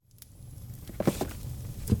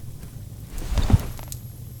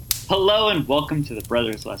Hello and welcome to the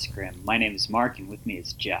Brothers Less Grim. My name is Mark and with me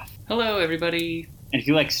is Jeff. Hello, everybody. And if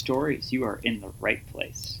you like stories, you are in the right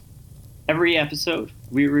place. Every episode,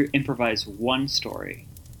 we improvise one story.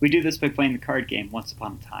 We do this by playing the card game Once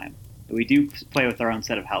Upon a Time, but we do play with our own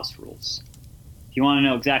set of house rules. If you want to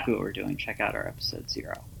know exactly what we're doing, check out our episode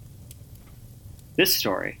 0. This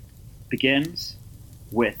story begins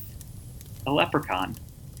with a leprechaun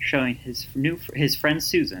showing his friend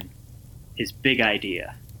Susan his big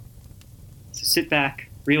idea. So sit back,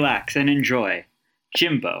 relax, and enjoy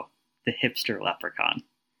Jimbo, the Hipster Leprechaun.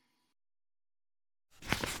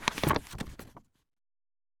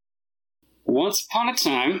 Once upon a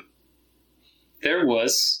time, there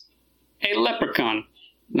was a leprechaun.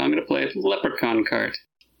 Now I'm going to play a leprechaun card.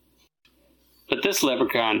 But this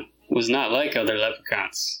leprechaun was not like other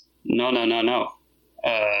leprechauns. No.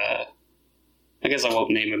 I guess I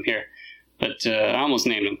won't name him here, but I almost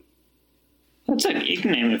named him. That's it. You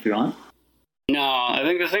can name it if you want. No, I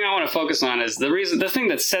think the thing I want to focus on is the thing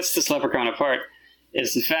that sets this leprechaun apart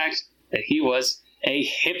is the fact that he was a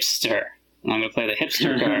hipster. I'm going to play the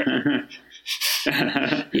hipster card.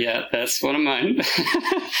 Yeah, that's one of mine.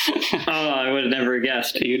 Oh, I would have never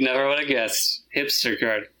guessed. You never would have guessed. Hipster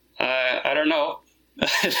card. I don't know.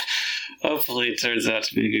 Hopefully it turns out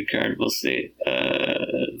to be a good card. We'll see.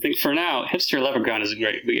 I think for now, Hipster Leprechaun is a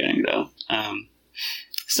great beginning, though.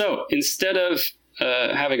 So, instead of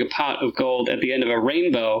having a pot of gold at the end of a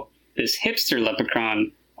rainbow, this hipster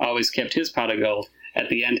leprechaun always kept his pot of gold at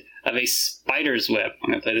the end of a spider's web.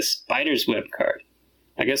 I'm going to play the spider's web card.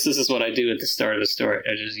 I guess this is what I do at the start of the story.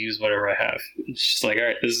 I just use whatever I have. It's just like, all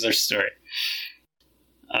right, this is our story.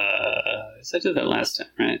 So I did that last time,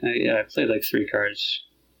 right? I played like 3 cards,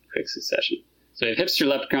 quick succession. So we have hipster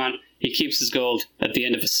leprechaun. He keeps his gold at the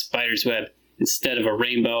end of a spider's web instead of a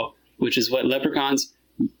rainbow, which is what leprechauns...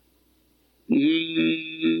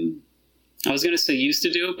 I was going to say used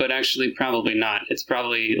to do, but actually probably not. It's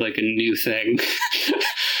probably like a new thing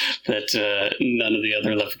that none of the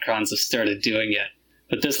other leprechauns have started doing yet.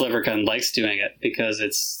 But this leprechaun likes doing it because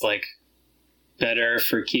it's like better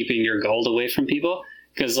for keeping your gold away from people.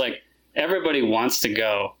 Because like everybody wants to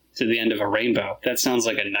go to the end of a rainbow. That sounds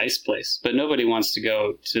like a nice place, but nobody wants to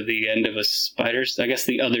go to the end of a spider's. I guess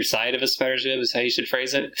the other side of a spider's web is how you should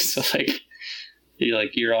phrase it. So like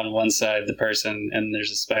you're on one side, the person, and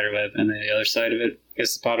there's a spider web, and then the other side of it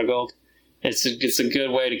is the pot of gold. It's a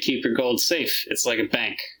good way to keep your gold safe. It's like a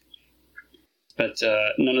bank. But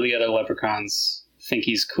none of the other leprechauns think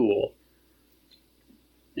he's cool,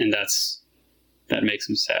 and that makes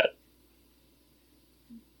him sad.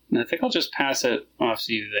 And I think I'll just pass it off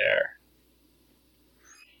to you there.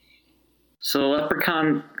 So the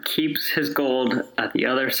leprechaun keeps his gold at the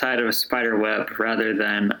other side of a spider web rather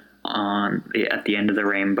than at the end of the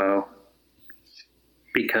rainbow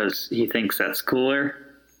because he thinks that's cooler,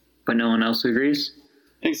 but no one else agrees.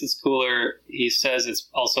 Thinks it's cooler. He says it's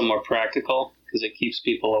also more practical because it keeps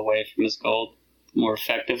people away from his gold more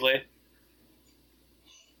effectively.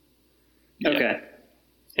 Okay.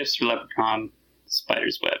 Yeah. Hipster leprechaun,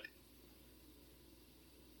 spider's web.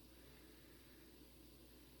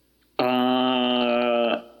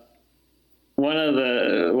 One of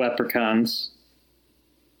the leprechauns.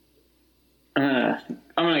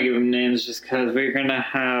 I'm going to give them names just because we're going to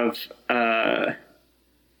have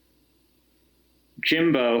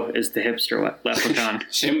Jimbo is the hipster leprechaun.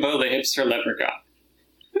 Jimbo the hipster leprechaun.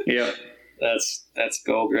 Yep. That's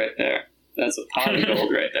gold right there. That's a pot of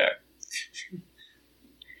gold right there.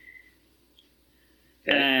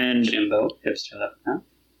 Okay. And Jimbo, hipster leprechaun.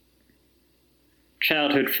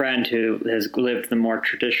 Childhood friend who has lived the more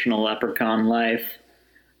traditional leprechaun life,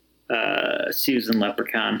 Susan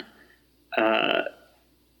Leprechaun.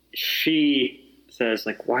 She says,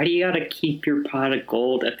 like, why do you gotta keep your pot of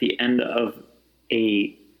gold at the end of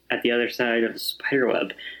at the other side of the spider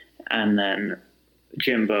web? And then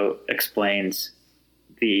Jimbo explains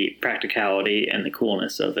the practicality and the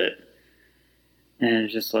coolness of it. And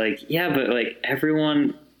it's just like, yeah, but like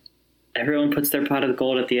everyone puts their pot of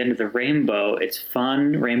gold at the end of the rainbow. It's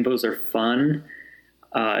fun. Rainbows are fun.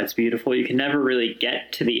 It's beautiful. You can never really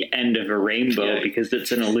get to the end of a rainbow because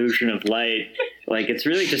it's an illusion of light. Like, it's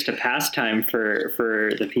really just a pastime for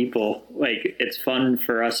the people. Like, it's fun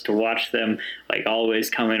for us to watch them, like, always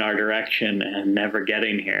come in our direction and never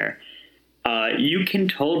getting here. You can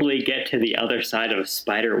totally get to the other side of a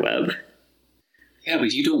spider web. Yeah,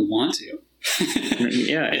 but you don't want to.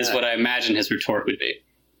 Yeah. Is what I imagine his retort would be.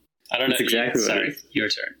 I don't know. That's exactly what it is. Your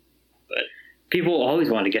turn. But people always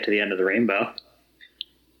want to get to the end of the rainbow.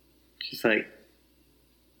 Just like,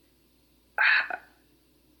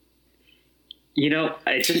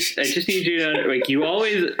 I just need you to, like, you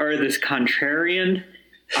always are this contrarian.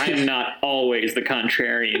 I am not always the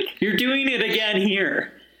contrarian. You're doing it again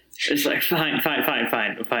here. It's like, fine.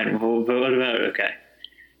 Well, but what about, okay.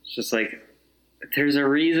 It's just like, there's a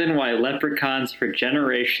reason why leprechauns for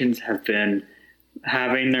generations have been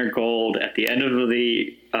having their gold at the end of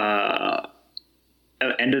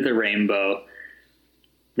the rainbow.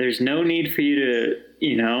 There's no need for you to,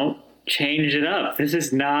 change it up. This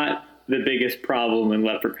is not the biggest problem in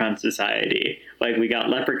leprechaun society. Like, we got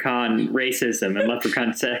leprechaun racism and leprechaun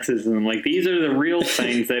sexism. Like, these are the real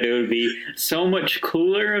things that it would be so much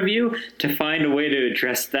cooler of you to find a way to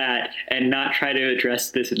address that and not try to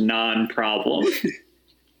address this non-problem.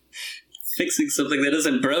 Fixing something that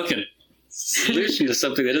isn't broken. Solution to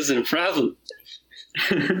something that isn't a problem.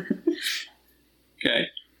 Okay.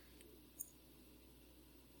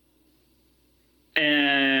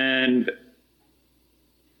 And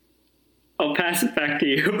I'll pass it back to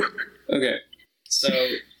you. Okay. So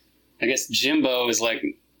I guess Jimbo is like,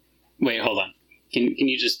 wait, hold on. Can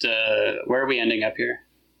you just where are we ending up here?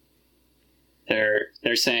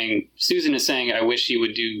 They're saying, Susan is saying, I wish you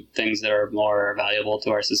would do things that are more valuable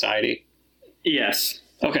to our society. Yes.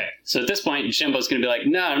 Okay. So at this point, Jimbo's going to be like,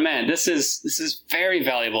 no, man, this is very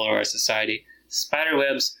valuable to our society. Spider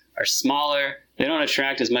webs are smaller. They don't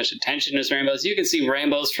attract as much attention as rainbows. You can see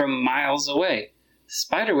rainbows from miles away.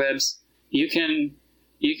 Spider webs, you can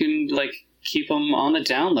like keep them on the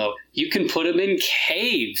down low. You can put them in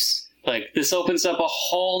caves. Like, this opens up a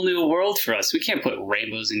whole new world for us. We can't put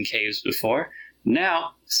rainbows in caves before.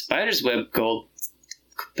 Now, spider's web gold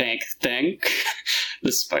bank thing,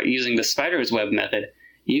 using the spider's web method,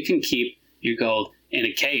 you can keep your gold in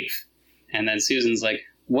a cave. And then Susan's like,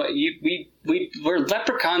 "What? We're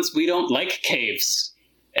leprechauns. We don't like caves.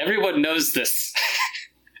 Everyone knows this.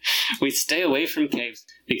 We stay away from caves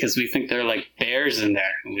because we think they're like bears in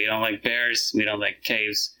there. We don't like bears. We don't like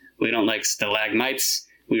caves. We don't like stalagmites.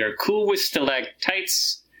 We are cool with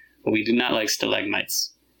stalactites, but we do not like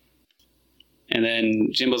stalagmites." And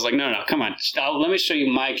then Jimbo's like, no, come on. Let me show you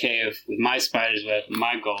my cave with my spider's web,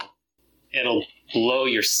 my gold. It'll blow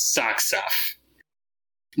your socks off.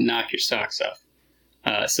 Knock your socks off.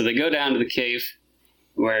 So they go down to the cave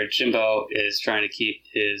where Jimbo is trying to keep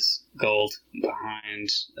his gold behind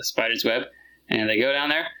a spider's web. And they go down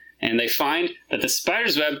there and they find that the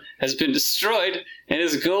spider's web has been destroyed and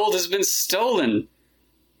his gold has been stolen.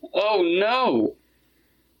 Oh no!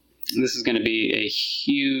 This is going to be a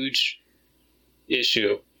huge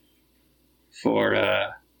issue for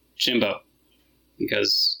Jimbo,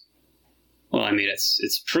 because, well, I mean,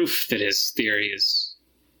 it's proof that his theory is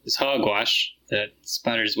hogwash, that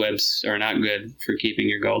spiders' webs are not good for keeping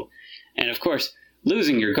your gold. And of course,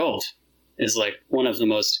 losing your gold is like one of the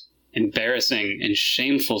most embarrassing and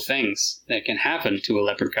shameful things that can happen to a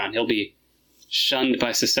leprechaun. He'll be shunned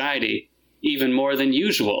by society even more than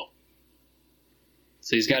usual.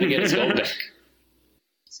 So he's got to get his gold back.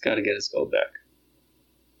 He's got to get his gold back.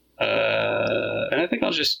 And I think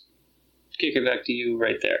I'll just kick it back to you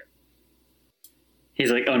right there.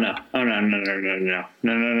 He's like, oh no,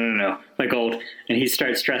 my gold. And he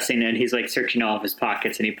starts stressing and he's like searching all of his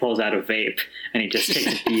pockets and he pulls out a vape and he just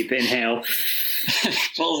takes a deep inhale.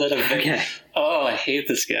 Pulls out a vape. Okay. Oh, I hate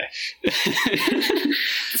this guy.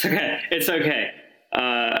 It's okay.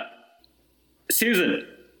 Susan,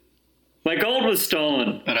 my gold was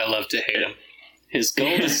stolen. But I love to hate him. His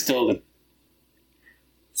gold is stolen.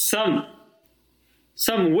 Some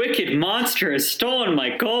wicked monster has stolen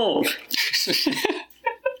my gold.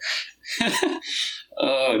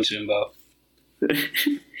 Oh, Jimbo.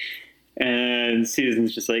 And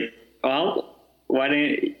Susan's just like, well, why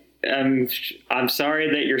didn't I'm sorry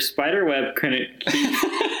that your spider web couldn't keep.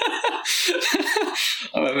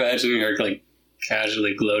 I'm imagining her like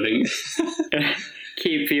casually gloating.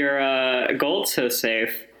 Keep your gold so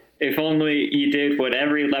safe. If only you did what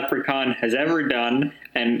every leprechaun has ever done,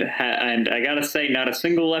 and I gotta say, not a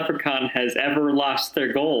single leprechaun has ever lost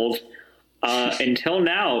their gold. Until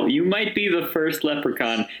now, you might be the first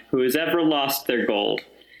leprechaun who has ever lost their gold.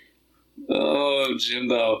 Oh,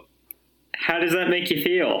 Jimbo. How does that make you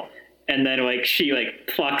feel? And then, like, she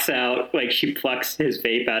plucks his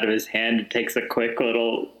vape out of his hand and takes a quick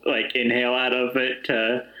little, inhale out of it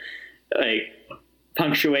to,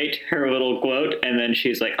 punctuate her little gloat, and then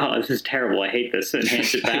she's like, oh, this is terrible, I hate this, and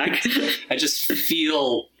hands it back. I just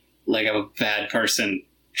feel like I'm a bad person.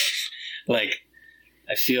 I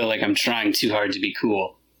feel like I'm trying too hard to be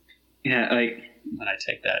cool. Yeah, when I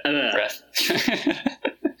take that breath.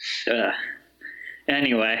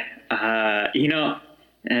 Anyway,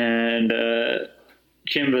 and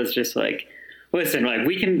Jimbo's just like, listen, like,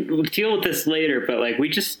 we'll deal with this later, but, like,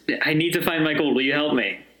 I need to find my gold. Will you help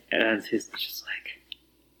me? And he's just like,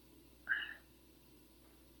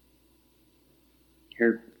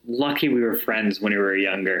 you're lucky we were friends when we were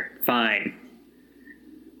younger. Fine.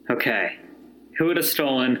 Okay. Who would have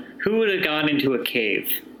stolen? Who would have gone into a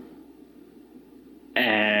cave?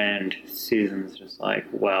 And Susan's just like,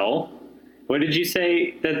 well, what did you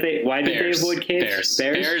say why did they avoid caves?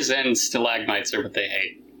 Bears and stalagmites are what they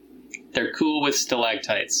hate. They're cool with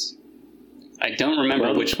stalactites. I don't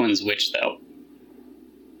remember which one's which, though.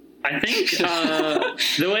 I think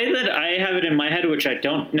the way that I have it in my head, which I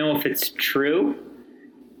don't know if it's true,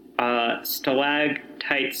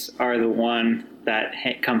 stalactites are the one that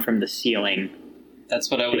come from the ceiling. That's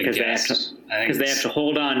what I would have guessed. Because they have to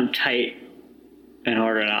hold on tight in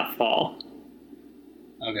order to not fall.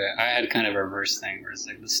 Okay, I had kind of a reverse thing, where it's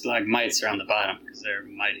like the stalagmites are on the bottom because they're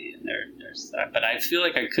mighty and they're but I feel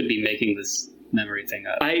like I could be making this memory thing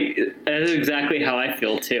up. That is exactly how I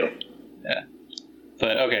feel too. Yeah.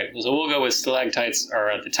 But okay, so we'll go with stalactites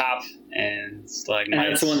are at the top and stalagmites.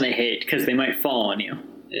 And that's the one they hate because they might fall on you.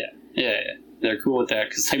 Yeah. They're cool with that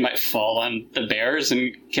because they might fall on the bears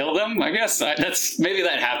and kill them. I guess maybe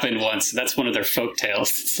that happened once. That's one of their folk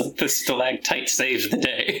tales. It's like the stalactite saved the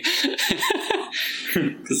day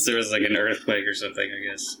because there was like an earthquake or something.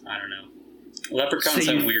 I guess I don't know. Leprechauns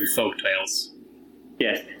have weird folk tales.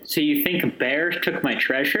 Yes. So you think a bear took my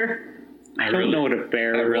treasure? I don't know what a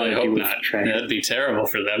bear would really do with not. treasure. That'd be terrible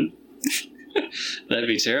for them. That'd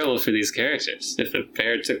be terrible for these characters if a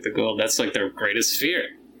bear took the gold. That's like their greatest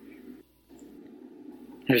fear.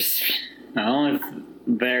 If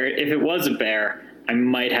it was a bear, I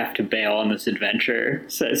might have to bail on this adventure,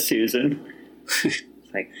 says Susan. It's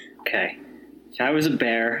like, okay, if I was a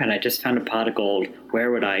bear and I just found a pot of gold,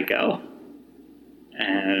 where would I go?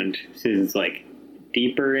 And Susan's like,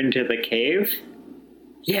 deeper into the cave?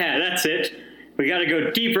 Yeah, that's it. We gotta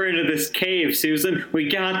go deeper into this cave, Susan. We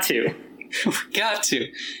got to. We got to.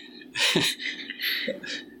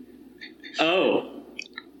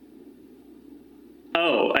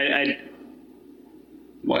 I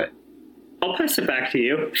What? I'll pass it back to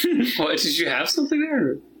you. What, did you have something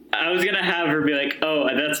there? I was gonna have her be like, "Oh,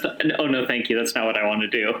 no, thank you. That's not what I want to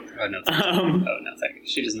do." Oh no, thank you.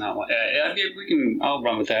 She does not want. I'll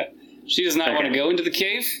run with that. She does not want to go into the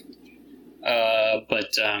cave.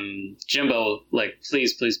 But Jimbo, like,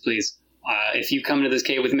 please, if you come to this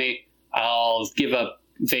cave with me, I'll give up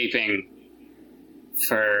vaping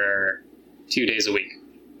for 2 days a week.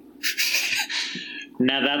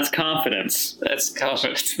 Now that's confidence. That's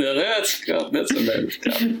confidence. No, that's a matter of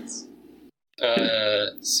confidence.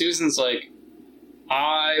 Susan's like,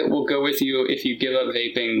 I will go with you if you give up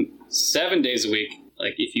vaping 7 days a week.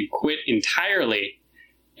 Like, if you quit entirely,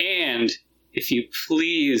 and if you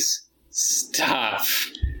please stop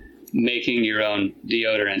making your own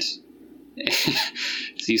deodorant.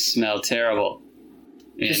 You smell terrible.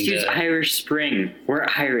 Just use Irish Spring. We're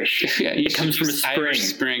Irish. Yeah, it comes from a spring. Irish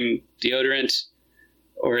Spring deodorant,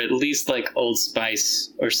 or at least like Old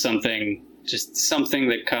Spice or something. Just something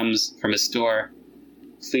that comes from a store.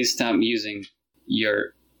 Please stop using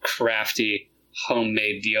your crafty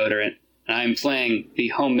homemade deodorant. I'm playing the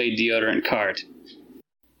homemade deodorant card.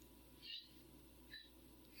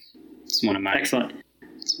 It's one of mine. Excellent.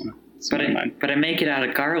 It's one of mine. But I make it out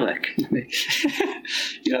of garlic.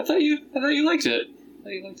 Yeah, I thought you liked it.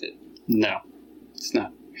 No, it's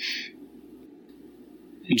not.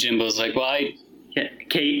 And Jimbo's like, well,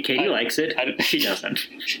 Katie likes it. She doesn't.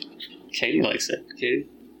 Katie likes it. Katie.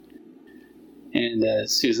 And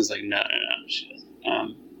Susan's like, no, she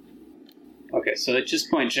doesn't. Okay, so at this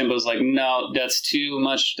point, Jimbo's like, no, that's too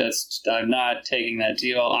much. I'm not taking that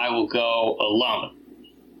deal. I will go alone.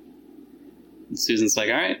 And Susan's like,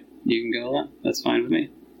 all right, you can go alone. That's fine with me.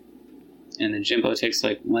 And then Jimbo takes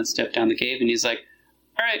like one step down the cave, and he's like,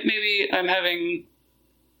 all right, maybe I'm having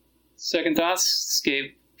second thoughts. This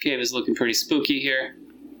cave is looking pretty spooky here.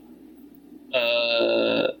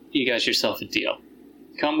 You got yourself a deal.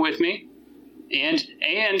 Come with me, and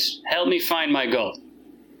help me find my gold.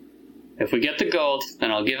 If we get the gold,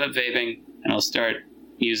 then I'll give up vaping, and I'll start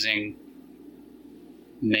using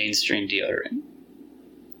mainstream deodorant.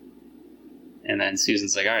 And then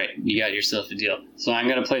Susan's like, all right, you got yourself a deal. So I'm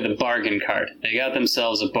going to play the bargain card. They got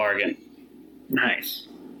themselves a bargain. Nice.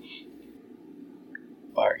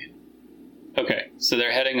 Bargain. Okay, so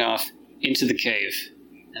they're heading off into the cave,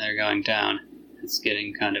 and they're going down. It's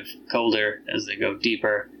getting kind of colder as they go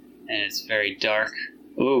deeper, and it's very dark.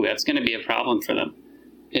 Ooh, that's going to be a problem for them.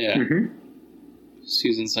 Yeah. Mm-hmm.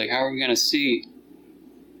 Susan's like, how are we going to see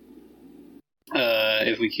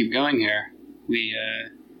if we keep going here?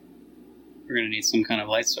 We're going to need some kind of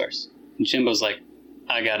light source. And Jimbo's like,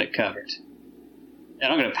 I got it covered.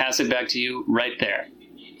 And I'm going to pass it back to you right there.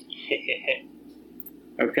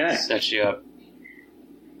 Okay. Set you up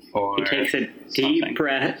for He takes a deep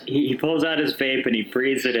breath. He pulls out his vape and he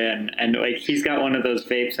breathes it in. And like he's got one of those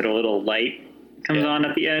vapes that a little light comes on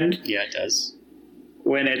at the end. Yeah, it does.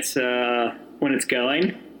 When it's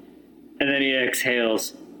going. And then he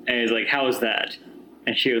exhales and he's like, how was that?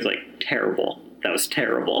 And she was like, terrible. That was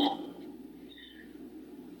terrible.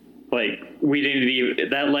 Like,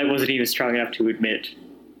 that light wasn't even strong enough to admit.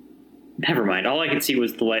 Never mind. All I could see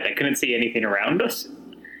was the light. I couldn't see anything around us.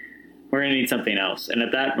 We're going to need something else. And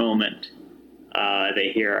at that moment,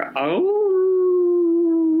 they hear,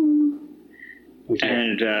 oh. Okay.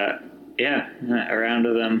 And, around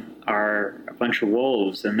them are a bunch of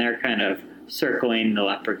wolves, and they're kind of circling the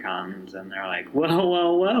leprechauns. And they're like, whoa,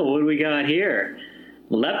 whoa, whoa, what do we got here?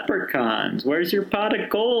 Leprechauns, where's your pot of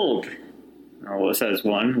gold? Oh, says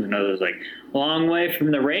one. Another's like, long way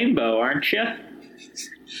from the rainbow, aren't you?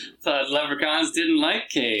 Thought leprechauns didn't like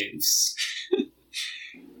caves.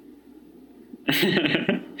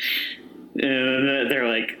 They're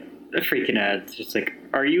like, they're freaking out. It's just like,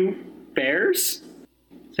 are you bears?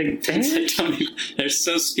 It's like, bears? They're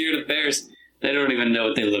so scared of bears, they don't even know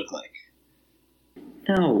what they look like.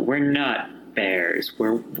 No, we're not bears.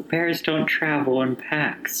 Bears don't travel in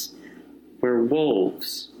packs. We're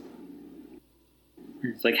wolves.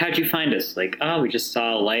 It's like, how'd you find us? Like, we just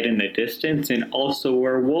saw a light in the distance, and also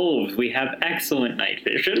we're wolves. We have excellent night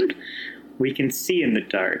vision. We can see in the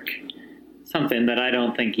dark. Something that I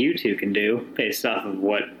don't think you two can do, based off of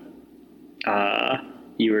what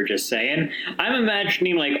you were just saying. I'm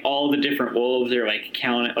imagining, like, all the different wolves are, like,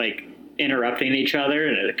 interrupting each other,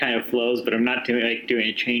 and it kind of flows, but I'm not doing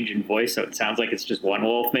a change in voice, so it sounds like it's just one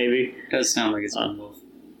wolf, maybe. It does sound like it's one wolf.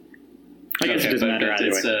 I guess it doesn't matter either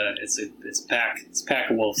way. It's a pack. It's a pack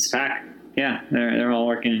of wolves. It's a pack. Yeah, they're all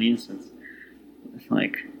working in unison. It's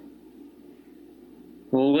like,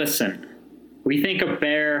 well, listen. We think a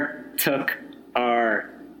bear took our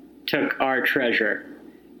treasure,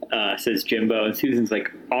 says Jimbo, and Susan's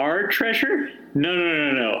like, our treasure?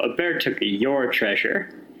 No. A bear took your treasure.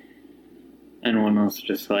 And one was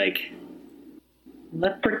just like,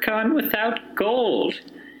 leprechaun without gold.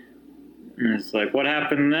 And it's like, what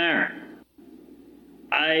happened there?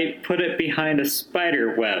 I put it behind a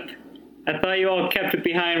spider web. I thought you all kept it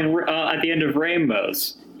behind at the end of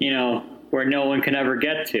rainbows, where no one can ever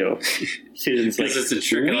get to. Susan's like, it's a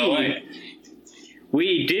trick of the light.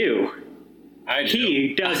 We do. I do.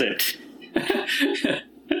 He doesn't.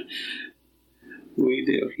 We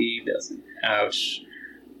do. He doesn't. Ouch.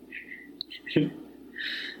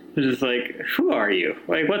 It's just like, who are you?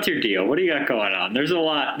 Like, what's your deal? What do you got going on? There's a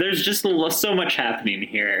lot. There's just so much happening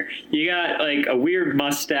here. You got, like, a weird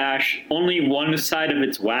mustache. Only one side of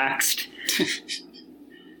it's waxed.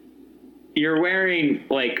 You're wearing,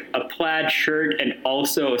 like, a plaid shirt and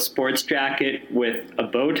also a sports jacket with a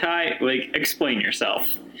bow tie. Like, explain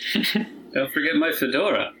yourself. Don't forget my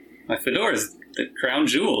fedora. My fedora is the crown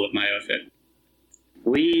jewel of my outfit.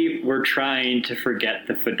 We were trying to forget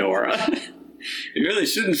the fedora. You really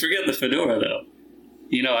shouldn't forget the fedora, though.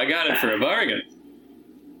 I got it for a bargain.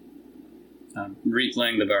 I'm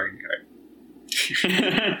replaying the bargain card.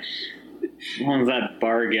 What was that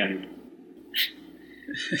bargain?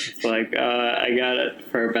 It's like, I got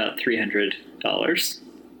it for about $300.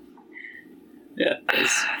 Yeah,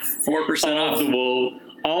 it's 4% off.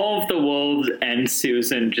 All of the wolves and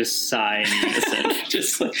Susan just sigh in unison.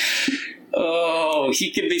 Just like, oh,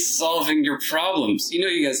 he could be solving your problems.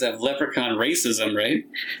 You guys have leprechaun racism, right?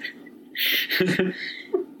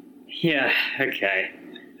 Yeah, okay.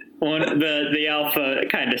 The alpha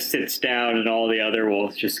kind of sits down, and all the other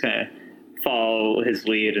wolves just kind of follow his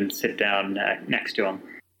lead and sit down next to him.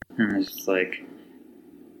 And it's just like,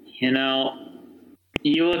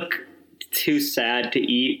 you look too sad to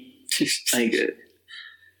eat. Like,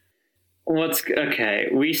 okay?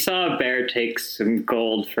 We saw a bear take some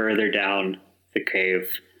gold further down the cave.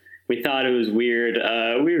 We thought it was weird.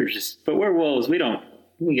 But we're wolves. We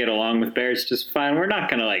get along with bears just fine. We're not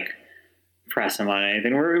gonna press them on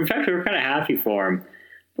anything. In fact, we're kind of happy for them.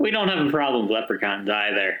 We don't have a problem with leprechauns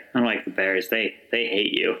either. Unlike the bears, they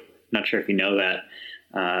hate you. Not sure if you know that.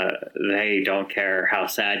 They don't care how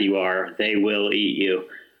sad you are. They will eat you.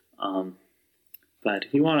 But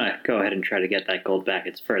if you want to go ahead and try to get that gold back,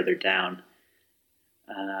 it's further down.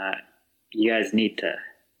 You guys need to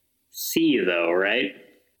see, though, right?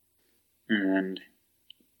 And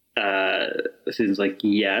Susan's like,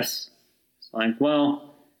 yes. It's like,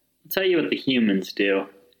 well, I'll tell you what the humans do.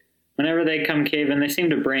 Whenever they come cave in, they seem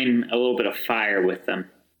to bring a little bit of fire with them.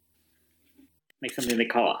 make something they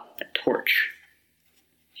call a torch.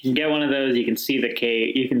 You can get one of those. You can see the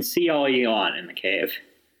cave. You can see all you want in the cave.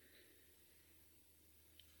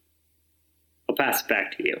 I'll pass it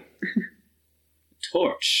back to you.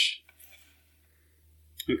 Torch.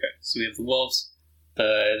 Okay, so we have the wolves.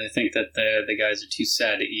 They think that the guys are too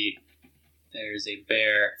sad to eat. There's a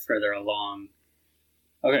bear further along.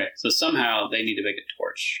 Okay, so somehow they need to make a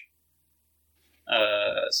torch.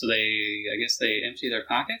 So I guess they empty their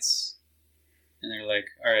pockets? And they're like,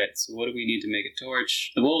 all right, so what do we need to make a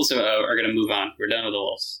torch? The wolves are going to move on. We're done with the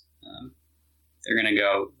wolves. They're going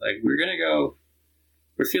to go,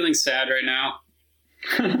 we're feeling sad right now.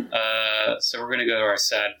 So we're going to go to our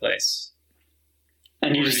sad place.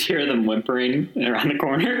 And you just hear them whimpering around the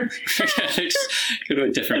corner. They just go to a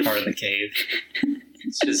different part of the cave.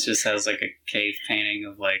 It just has like a cave painting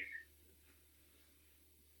of like,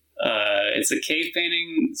 it's a cave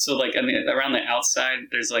painting. So like around the outside,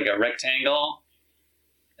 there's like a rectangle,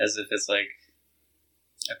 as if it's like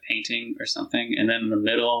a painting or something. And then in the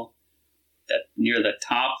middle, that near the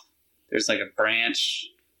top, there's like a branch.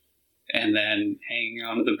 And then hanging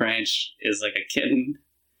onto the branch is like a kitten.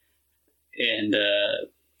 And at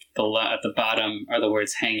the bottom are the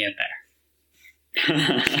words "hang in there."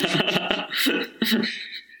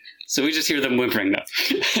 So we just hear them whimpering up.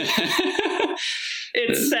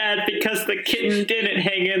 It's sad because the kitten didn't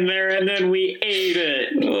hang in there and then we ate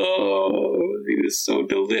it. Oh, he was so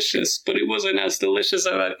delicious, but it wasn't as delicious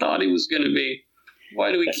as I thought he was going to be.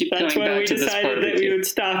 Why do we keep coming back to this part of the That's when we decided that we would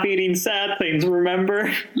stop eating sad things, remember?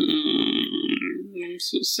 I'm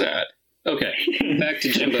so sad. Okay, back to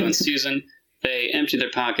Jimbo and Susan. They empty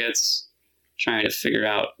their pockets, trying to figure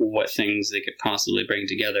out what things they could possibly bring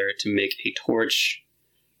together to make a torch.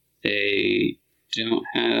 They don't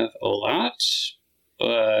have a lot,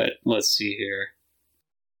 but let's see here.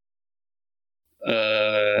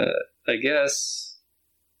 I guess.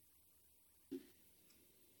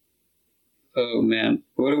 Oh man,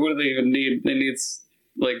 what do they even need? They need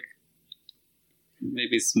like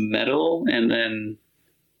maybe some metal, and then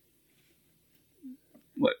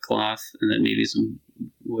cloth, and then maybe some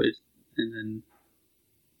wood, and then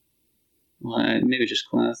maybe just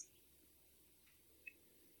cloth.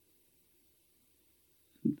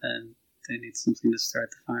 And then they need something to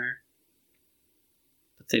start the fire.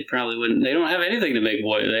 But they probably wouldn't. They don't have anything to make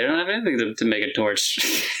wood. They don't have anything to make a torch.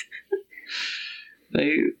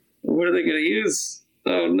 What are they going to use?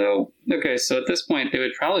 Oh no. Okay, so at this point, they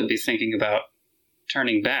would probably be thinking about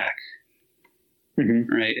turning back.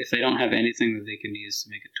 Mm-hmm. Right? If they don't have anything that they can use to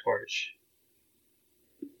make a torch.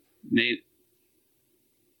 Maybe.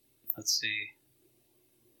 Let's see.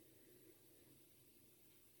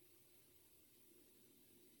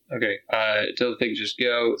 Okay, till the thing just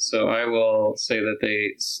go. So I will say that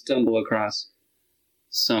they stumble across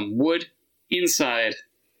some wood inside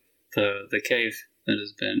the cave that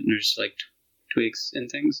has been, there's like twigs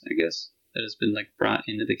and things, I guess, that has been like brought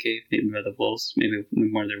into the cave, maybe by the wolves, maybe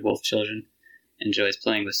one of their wolf children enjoys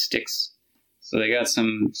playing with sticks. So they got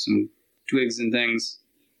some twigs and things.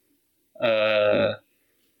 And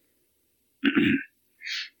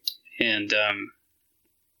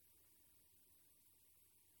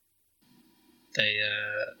they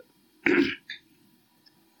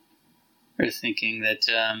are thinking that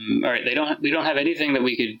all right, we don't have anything that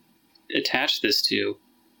we could attach this to,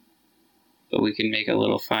 but we can make a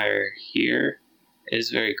little fire here. It is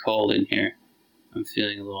very cold in here. I'm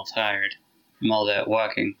feeling a little tired from all that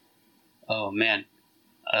walking. Oh man,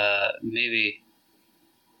 maybe,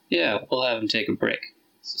 yeah, we'll have them take a break.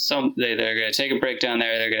 So they're going to take a break down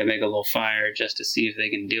there. They're going to make a little fire just to see if they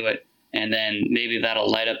can do it. And then maybe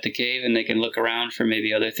that'll light up the cave and they can look around for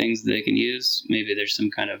maybe other things that they can use. Maybe there's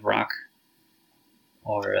some kind of rock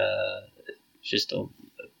or just a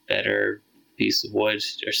better piece of wood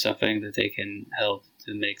or something that they can help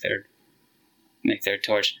to make their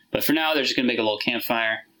torch. But for now, they're just going to make a little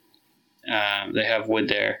campfire. They have wood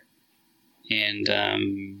there.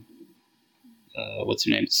 And what's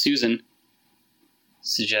her name? Susan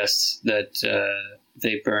suggests that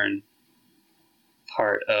they burn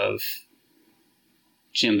part of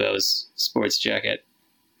Jimbo's sports jacket,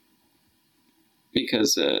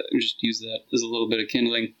 because just use that as a little bit of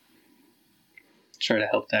kindling. Try to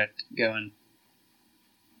help that going.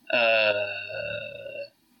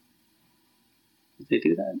 Would they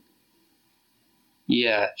do that?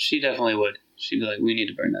 Yeah, she definitely would. She'd be like, we need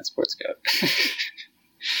to burn that sports coat.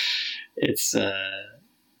 It's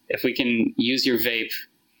if we can use your vape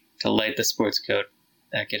to light the sports coat,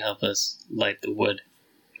 that could help us light the wood.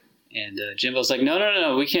 And Jimbo's like,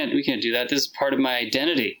 no, we can't do that. This is part of my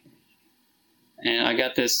identity, and I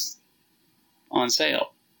got this on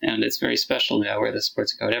sale. and it's very special now. I wear the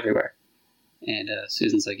sports coat everywhere. And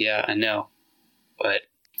Susan's like, yeah, I know, but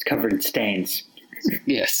it's covered in stains.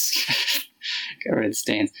 Yes, covered in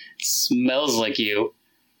stains. It smells like you,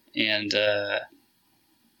 and I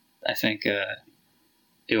think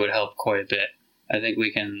it would help quite a bit. I think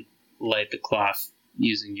we can light the cloth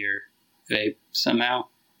using your vape somehow.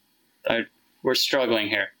 We're struggling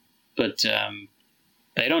here, but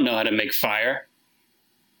they don't know how to make fire.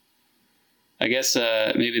 I guess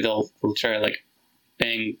maybe they'll try to like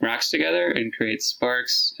bang rocks together and create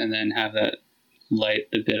sparks, and then have that light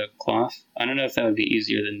a bit of cloth. I don't know if that would be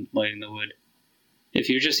easier than lighting the wood. If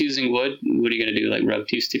you're just using wood, what are you gonna do? Like rub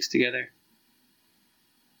 2 sticks together?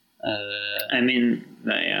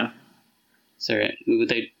 Yeah. Is there, would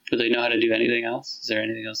they know how to do anything else? Is there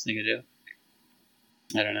anything else they could do?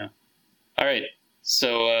 I don't know. All right,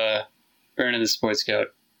 so burning the sports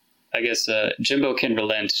coat. I guess Jimbo can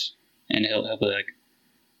relent, and he'll be like,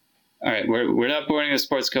 all right, we're not burning the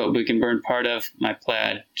sports coat, but we can burn part of my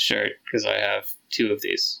plaid shirt, because I have 2 of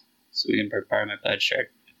these. So we can burn part of my plaid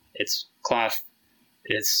shirt. It's cloth.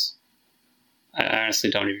 I honestly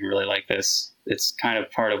don't even really like this. It's kind of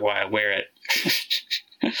part of why I wear it.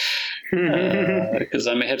 Because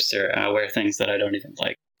I'm a hipster, and I wear things that I don't even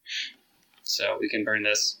like. So we can burn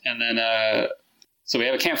this. And then, so we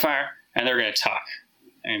have a campfire, and they're going to talk.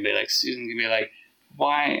 And be like, Susan can be like,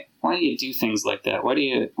 why do you do things like that? Why do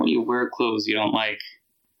you wear clothes you don't like?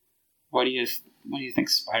 Why do you think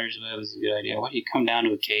spider's web is a good idea? Why do you come down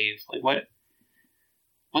to a cave? Like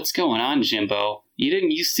what's going on, Jimbo? You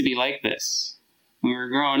didn't used to be like this when we were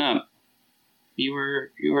growing up. You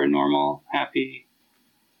were a normal, happy,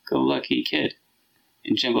 go lucky kid.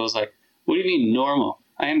 And Jimbo's like, what do you mean normal?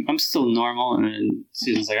 I'm still normal. And then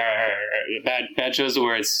Susan's like, all right. Bad choice of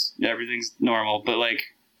words. Everything's normal, but like,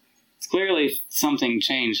 it's clearly something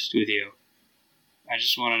changed with you. I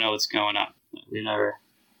just want to know what's going on. We never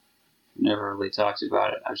really talked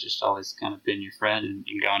about it. I've just always kind of been your friend and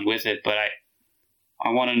gone with it. But I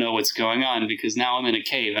want to know what's going on, because now I'm in a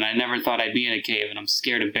cave, and I never thought I'd be in a cave, and I'm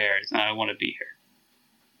scared of bears, and I don't want to be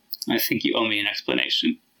here. I think you owe me an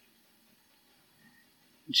explanation.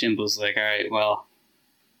 Jimbo's like, all right, well,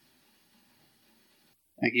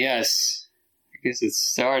 I guess it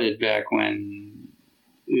started back when...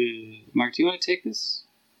 Mark, do you want to take this?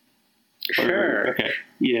 Sure. Okay.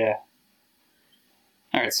 Yeah.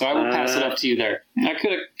 All right, so I will pass it up to you there. I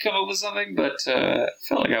could have come up with something, but I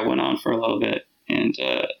felt like I went on for a little bit, and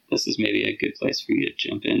this is maybe a good place for you to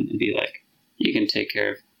jump in and be like, you can take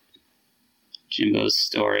care of Jimbo's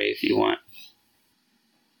story if you want.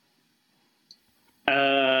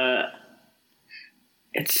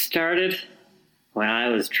 It started when I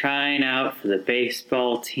was trying out for the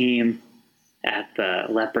baseball team at the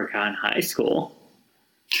Leprechaun High School.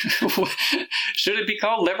 Should it be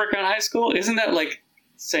called Leprechaun High School? Isn't that like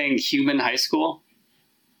saying human high school?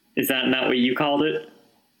 Is that not what you called it?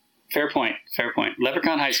 Fair point.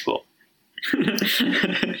 Leprechaun High School.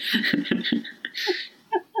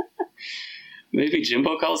 Maybe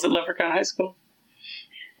Jimbo calls it Leprechaun High School?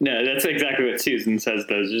 No, that's exactly what Susan says,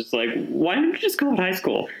 though. It's just like, why don't you just call it high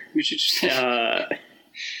school? We should just...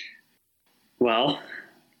 well,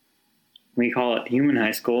 we call it human high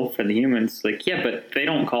school for the humans. Like, yeah, but they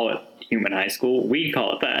don't call it human high school. We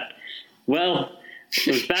call it that. Well, it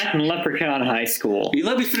was back in Leprechaun High School. Will you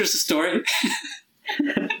let me finish the story?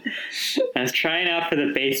 I was trying out for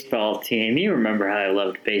the baseball team. You remember how I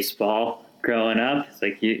loved baseball growing up. It's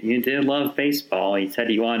like, you did love baseball. You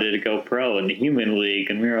said you wanted to go pro in the human league,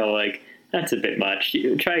 and we were all like, that's a bit much.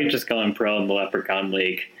 You try just going pro in the Leprechaun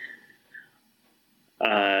League.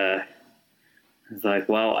 I was like,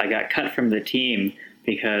 well, I got cut from the team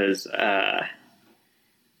because, I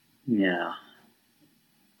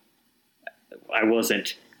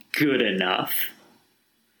wasn't good enough.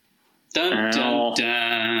 Dun, dun,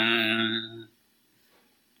 dun.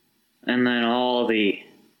 And then all the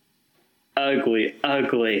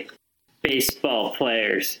ugly baseball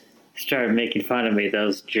players started making fun of me,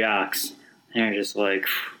 those jocks. And they're just like,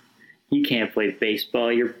 you can't play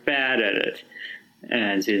baseball, you're bad at it.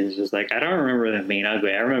 And Susan's just like, I don't remember them being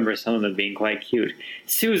ugly. I remember some of them being quite cute.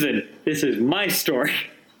 Susan, this is my story.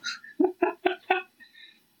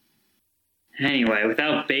 Anyway,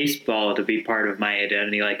 without baseball to be part of my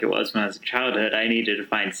identity like it was when I was a childhood, I needed to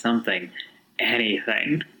find something,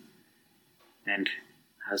 anything. And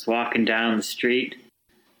I was walking down the street,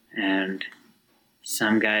 and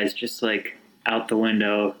some guy's just like out the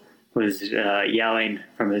window was yelling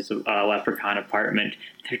from his leprechaun apartment.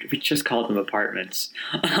 We just called them apartments,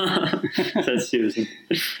 says Susan.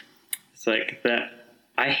 It's like that.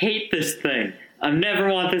 I hate this thing. I never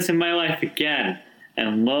want this in my life again.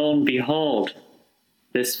 And lo and behold,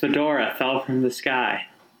 this fedora fell from the sky.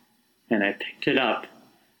 And I picked it up,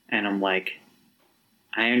 and I'm like,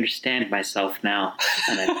 I understand myself now.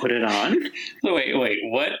 And I put it on. Wait,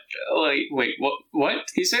 what? What?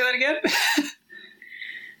 Can you say that again?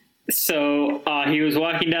 So he was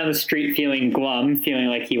walking down the street feeling glum, feeling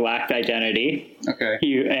like he lacked identity. Okay.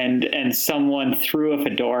 And someone threw a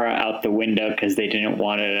fedora out the window because they didn't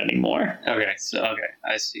want it anymore. Okay, I see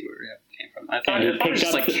where it came from. I thought it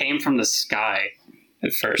just came from the sky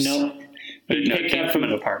at first. No, it came from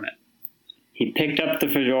an apartment. He picked up the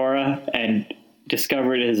fedora and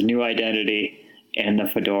discovered his new identity in the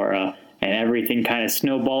fedora, and everything kind of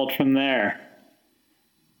snowballed from there.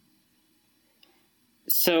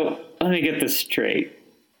 So, let me get this straight.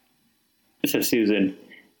 So, Susan,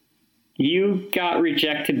 you got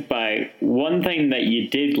rejected by one thing that you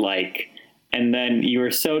did like, and then you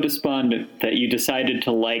were so despondent that you decided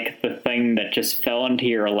to like the thing that just fell into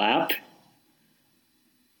your lap?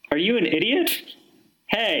 Are you an idiot?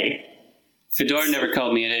 Hey! Fedora never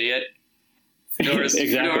called me an idiot.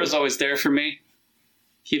 Fedora's always there for me,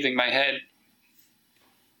 keeping my head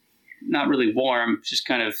not really warm, just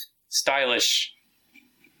kind of stylish.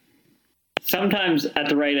 Sometimes at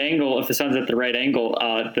the right angle, if the sun's at the right angle,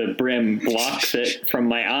 the brim blocks it from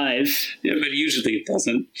my eyes. Yeah, but usually it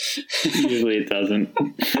doesn't. Usually it doesn't.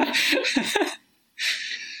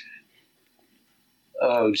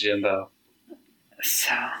 Oh, Jimbo.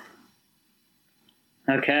 So,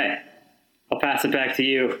 okay. I'll pass it back to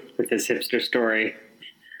you with this hipster story.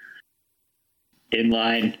 In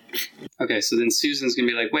line. Okay, so then Susan's going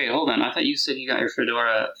to be like, wait, hold on. I thought you said you got your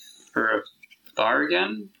fedora for a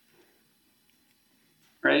bargain?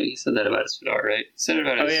 Right? He said that about his fedora, right? He said it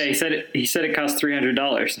about he said it cost $300.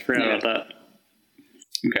 I forgot about that.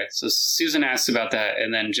 Okay, so Susan asks about that,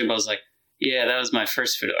 and then Jimbo's like, yeah, that was my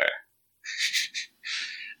first fedora.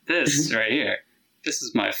 This right here, this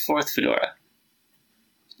is my fourth fedora.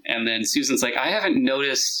 And then Susan's like, I haven't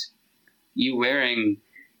noticed you wearing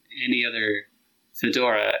any other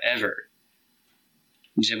fedora ever.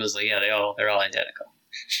 And Jimbo's like, yeah, they're all identical.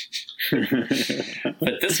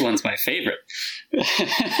 But this one's my favorite.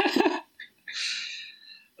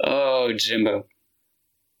 Oh, Jimbo.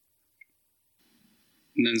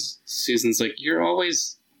 And then Susan's like, you're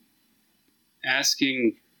always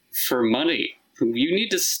asking for money. You need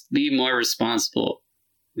to be more responsible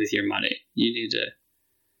with your money. You need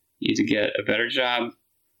to get a better job.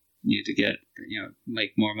 You need to get,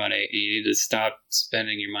 make more money. You need to stop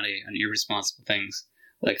spending your money on irresponsible things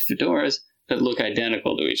like fedoras that look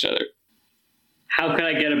identical to each other. How can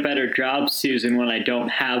I get a better job, Susan, when I don't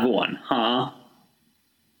have one, huh?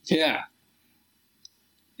 Yeah.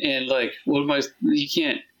 And you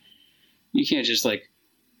can't just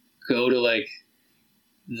go to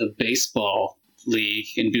the baseball league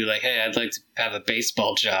and be like, hey, I'd like to have a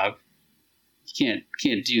baseball job. You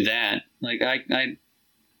can't do that.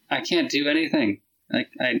 I can't do anything.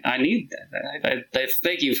 I need that. I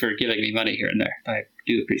thank you for giving me money here and there. I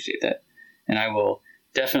do appreciate that. And I will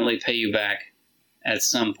definitely pay you back at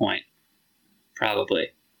some point. Probably.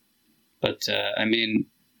 But, I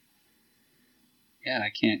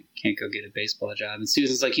can't go get a baseball job. And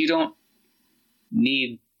Susan's like, you don't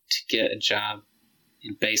need to get a job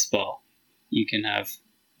in baseball. You can have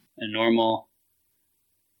a normal...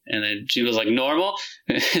 And then Jimbo's like, normal?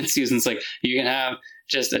 And Susan's like, you can have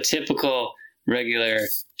just a typical, regular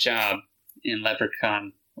job in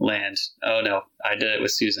Leprechaun land. Oh, no, I did it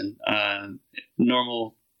with Susan.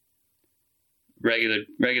 Normal, regular,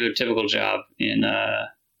 typical job in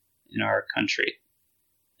our country.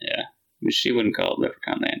 Yeah, she wouldn't call it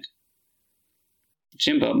Leprechaun land.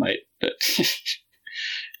 Jimbo might, but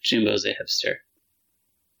Jimbo's a hipster.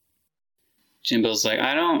 Jimbo's like,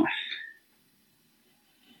 I don't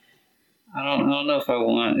know if I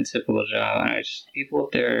want a typical job. People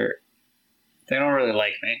up there, they don't really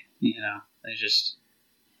like me.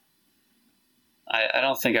 I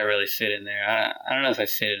don't think I really fit in there. I don't know if I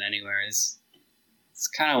fit in anywhere. It's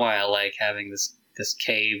kind of why I like having this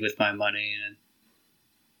cave with my money. And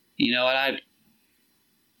you know what?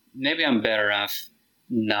 Maybe I'm better off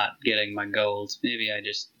not getting my gold. Maybe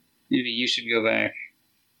you should go back,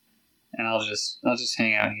 and I'll just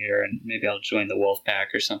hang out here, and maybe I'll join the wolf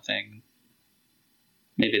pack or something.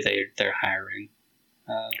 Maybe they're hiring.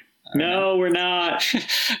 No, we're not.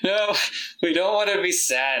 No, we don't want to be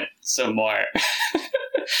sad some more.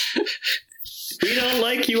 We don't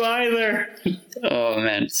like you either. Oh,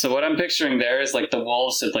 man. So what I'm picturing there is the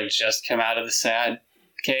wolves have just come out of the sad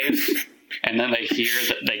cave, and then they hear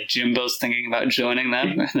that Jimbo's thinking about joining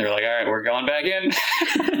them, and they're like, all right, we're going back in.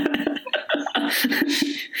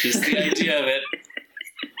 Just the idea of it.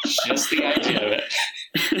 Just the idea of it.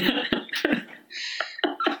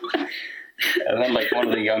 And then, like, one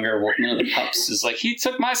of the pups is like, he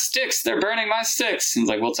took my sticks. They're burning my sticks. And it's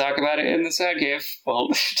like, we'll talk about it in the side cave. Well,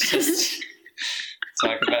 just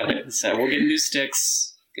talk about it. So we'll get new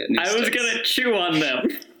sticks. I was going to chew on them.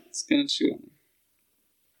 It's going to chew on them.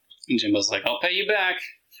 And Jimbo's like, I'll pay you back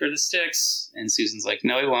for the sticks. And Susan's like,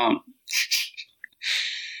 no, he won't.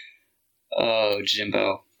 Oh,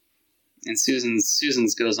 Jimbo. And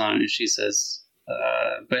Susan's goes on and she says,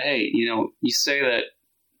 but hey, you say that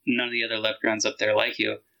none of the other leprechauns up there like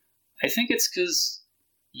you. I think it's because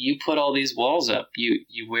you put all these walls up.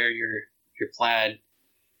 You wear your plaid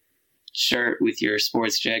shirt with your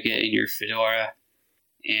sports jacket and your fedora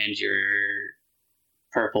and your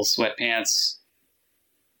purple sweatpants.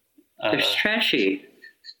 They're stretchy.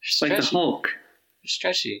 Like the Hulk. They're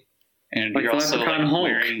stretchy. And like you're also like, Hulk.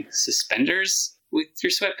 Wearing suspenders with your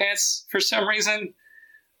sweatpants for some reason.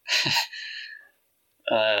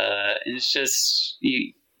 It's just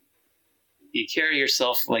you carry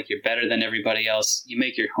yourself like you're better than everybody else. You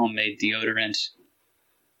make your homemade deodorant.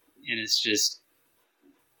 And it's just,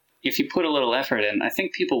 if you put a little effort in, I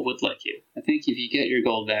think people would like you. I think if you get your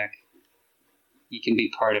gold back, you can be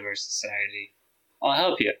part of our society. I'll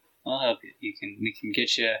help you. We can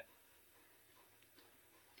get you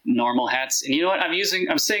normal hats. And you know what?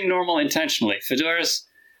 I'm saying normal intentionally. Fedoras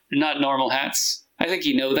are not normal hats. I think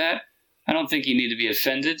you know that. I don't think you need to be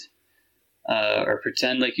offended. Or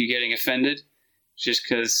pretend like you're getting offended just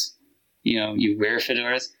because, you wear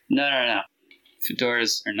fedoras. No.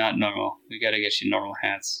 Fedoras are not normal. We got to get you normal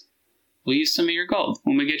hats. We'll use some of your gold.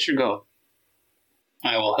 When we get your gold,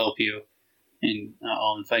 I will help you, and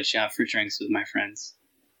I'll invite you out for drinks with my friends.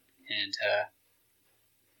 And,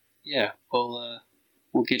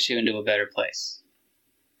 we'll get you into a better place.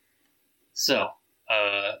 So,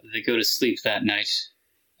 they go to sleep that night.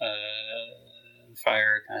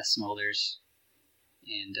 Fire kind of smolders,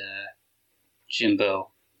 and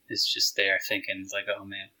Jimbo is just there thinking, like, oh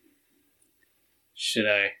man, should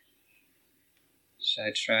I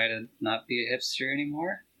try to not be a hipster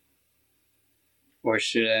anymore, or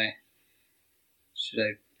should I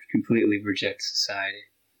completely reject society?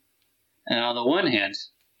 And on the one hand,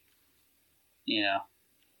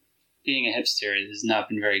 being a hipster has not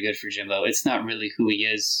been very good for Jimbo. It's not really who he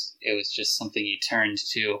is. It was just something he turned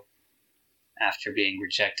to after being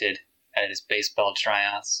rejected at his baseball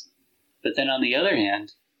tryouts. But then on the other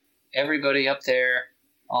hand, everybody up there,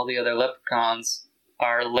 all the other leprechauns,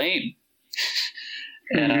 are lame.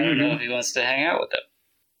 And I don't know if he wants to hang out with them.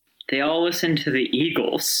 They all listen to the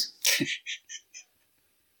Eagles.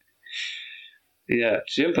 Yeah,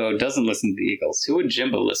 Jimbo doesn't listen to the Eagles. Who would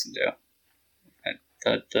Jimbo listen to?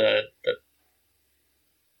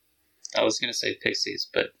 I was going to say Pixies,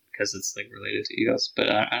 but because it's like related to Eagles, but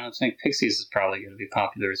I don't think Pixies is probably going to be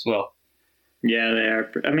popular as well. Yeah, they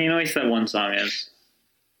are. I mean, at least that one song is.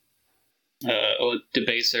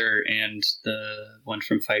 Debaser and the one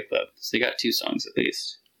from Fight Club. So they got two songs at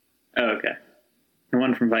least. Oh, okay. The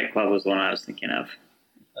one from Fight Club was the one I was thinking of.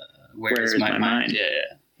 Where is my mind?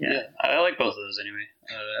 Yeah. I like both of those anyway.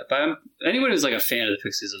 But anyone who's like a fan of the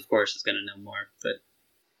Pixies, of course, is going to know more. But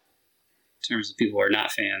in terms of people who are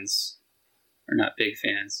not fans, or not big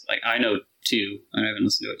fans, like I know two. I haven't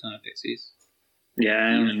listened to a ton of Pixies. Yeah,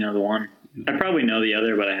 I only know the one. I probably know the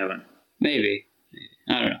other, but I haven't. Maybe.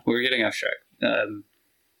 I don't know. We're getting off track.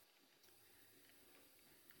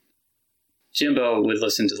 Jimbo would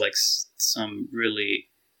listen to like some really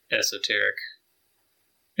esoteric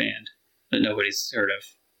band that nobody's heard of.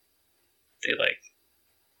 They like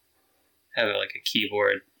have like a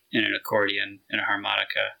keyboard and an accordion and a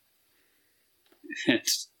harmonica.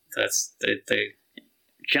 They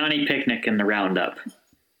Johnny Picnic and the Roundup.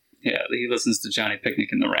 Yeah, he listens to Johnny Picnic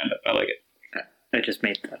and the Roundup. I like it. I just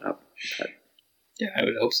made that up. But... Yeah, I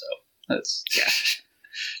would hope so. That's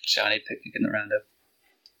Johnny Picnic and the Roundup.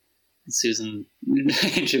 And Susan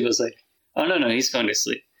and Jimbo's like, oh no, he's going to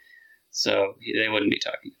sleep. So they wouldn't be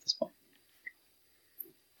talking at this point.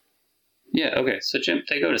 Yeah, okay, so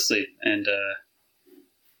they go to sleep, and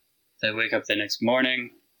they wake up the next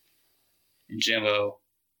morning, and Jimbo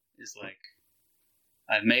is like,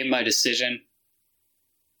 I've made my decision.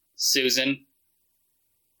 Susan,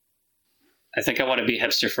 I think I want to be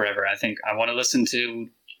hipster forever. I think I want to listen to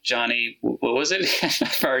Johnny, what was it?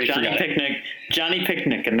 I've already forgot it. Johnny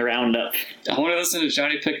Picnic and the Roundup. I want to listen to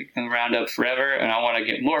Johnny Picnic and the Roundup forever, and I want to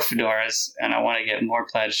get more fedoras, and I want to get more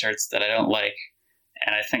plaid shirts that I don't like.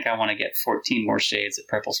 And I think I want to get 14 more shades of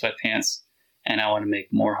purple sweatpants. And I want to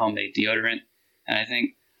make more homemade deodorant. And I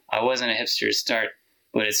think I wasn't a hipster to start,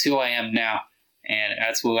 but it's who I am now. And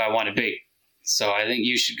that's who I want to be. So I think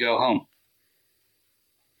you should go home.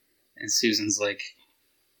 And Susan's like,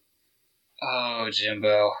 oh,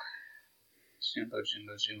 Jimbo.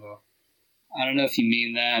 Jimbo. I don't know if you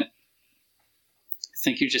mean that. I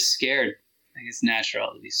think you're just scared. I think it's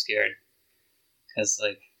natural to be scared. Because,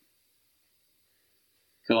 like,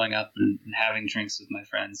 going up and having drinks with my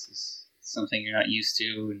friends is something you're not used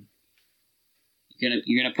to. And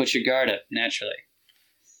you're gonna put your guard up, naturally.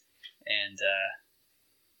 And,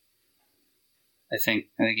 I think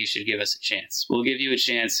you should give us a chance. We'll give you a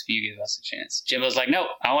chance if you give us a chance. Jimbo's like, no,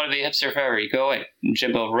 I want to be a hipster forever. You go away. And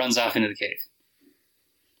Jimbo runs off into the cave.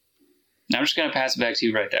 Now I'm just going to pass it back to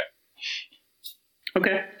you right there.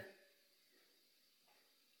 Okay.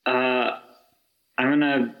 I'm going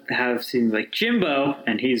to have seem like Jimbo,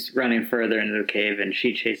 and he's running further into the cave, and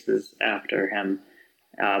she chases after him,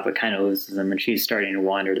 but kind of loses him, and she's starting to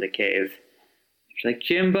wander the cave. She's like,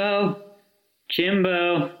 Jimbo.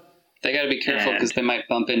 They got to be careful because they might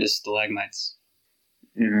bump into stalagmites.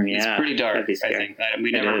 Yeah, it's pretty dark, I think. We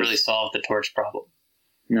never really solved the torch problem.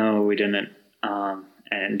 No, we didn't.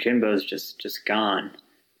 And Jimbo's just gone,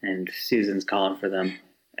 and Susan's calling for them.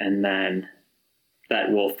 And then that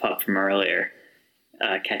wolf pup from earlier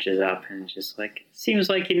catches up and is just like, seems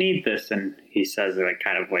like you need this. And he says it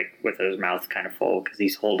kind of like with his mouth kind of full because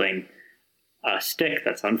he's holding a stick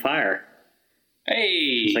that's on fire.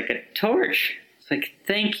 Hey! It's like a torch. It's like,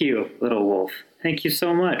 thank you, little wolf. Thank you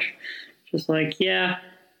so much. Just like, yeah,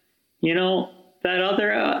 you know, that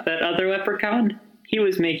other leprechaun, he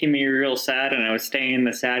was making me real sad and I was staying in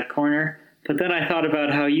the sad corner. But then I thought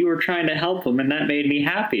about how you were trying to help him and that made me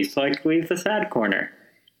happy. So I could leave the sad corner.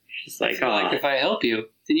 She's like, like if I help you,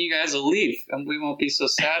 then you guys will leave and we won't be so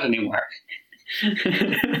sad anymore.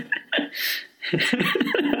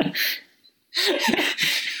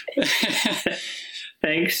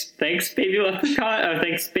 Thanks, baby leprechaun.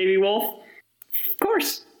 Thanks, baby wolf.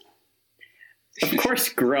 Of course,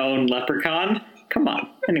 grown leprechaun. Come on.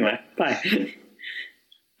 Anyway, bye.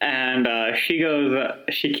 And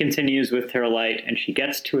she continues with her light, and she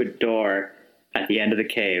gets to a door at the end of the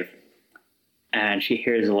cave, and she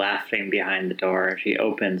hears laughing behind the door, and she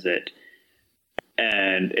opens it,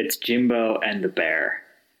 and it's Jimbo and the bear.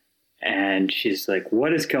 And she's like,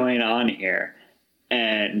 what is going on here?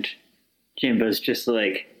 And Jimbo's just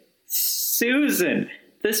like, Susan,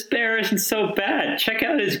 this bear isn't so bad. Check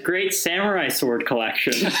out his great samurai sword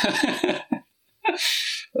collection.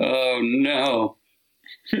 Oh, no.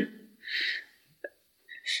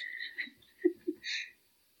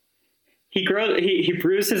 He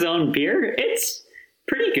brews his own beer. It's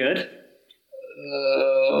pretty good.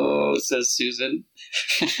 Oh, says Susan.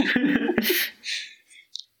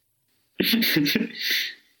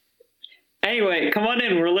 Anyway, come on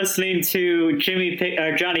in. We're listening to Johnny Picnic.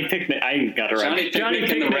 I got it right. Johnny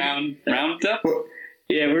Picnic in the Roundup.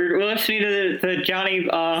 Yeah, we're listening to the Johnny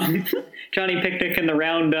Picnic and the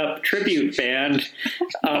Roundup tribute band.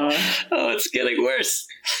 It's getting worse.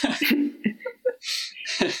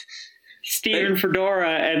 Stephen Fedora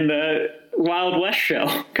and the Wild West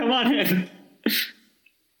Show. Come on in.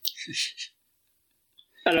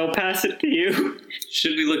 And I'll pass it to you.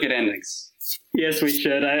 Should we look at endings? Yes, we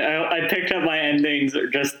should. I picked up my endings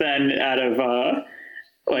just then out of,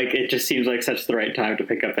 it just seems like such the right time to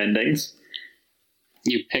pick up endings.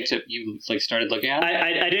 You started looking at them?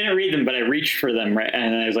 I didn't read them, but I reached for them, right?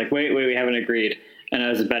 And I was like, wait, we haven't agreed. And I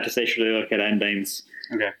was about to say, should I look at endings?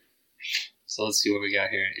 Okay. So let's see what we got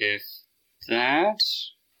here. If that...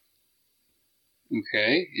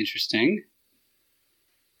 Okay, interesting.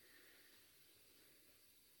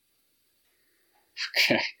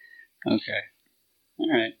 Okay.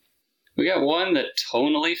 All right. We got one that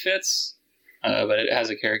tonally fits, but it has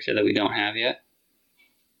a character that we don't have yet.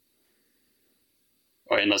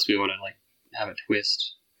 Or unless we want to have a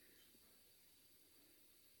twist.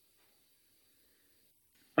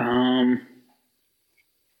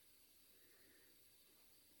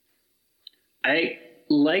 I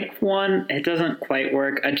like one. It doesn't quite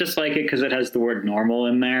work. I just like it because it has the word normal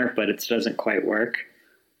in there, but it doesn't quite work.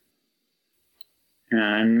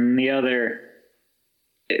 And the other,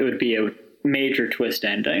 it would be a major twist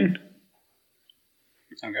ending.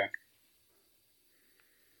 Okay.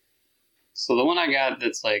 So the one I got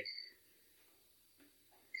that's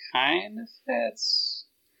kind of fits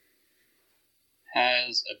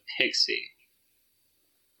has a pixie.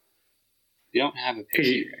 We don't have a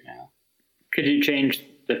pixie right now. Could you change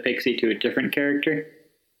the pixie to a different character?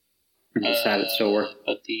 And just have it still work?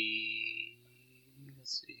 Let's see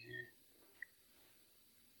here.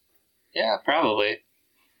 Yeah, probably.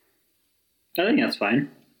 I think that's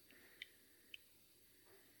fine.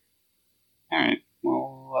 Alright,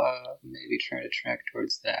 well, maybe maybe try to track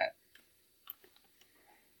towards that.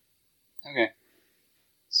 Okay.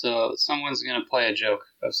 So someone's going to play a joke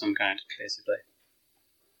of some kind, basically.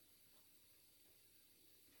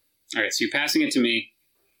 Alright, so you're passing it to me.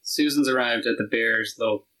 Susan's arrived at the bear's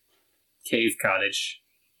little cave cottage.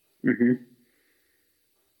 Mm-hmm.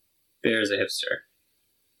 Bear's a hipster.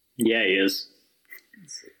 Yeah, he is.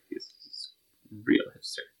 He's a real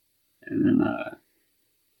hipster. And then,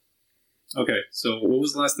 okay, so what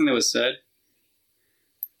was the last thing that was said?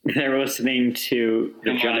 They're listening to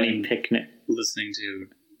the Johnny Picnic. Listening to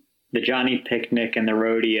the Johnny Picnic and the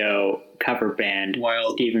Rodeo cover band.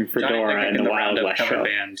 Stephen Fedora and the Wild West Show.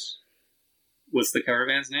 Band. What's the cover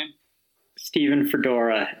band's name? Stephen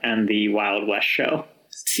Fedora and the Wild West Show.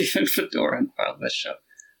 Stephen Fedora and the Wild West Show.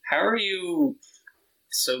 How are you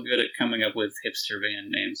so good at coming up with hipster band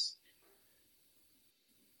names?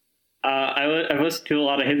 I listen to a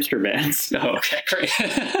lot of hipster bands. Oh, okay, great.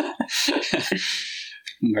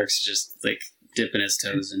 Mark's just like dipping his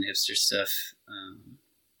toes in hipster stuff.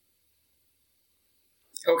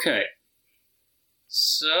 Okay.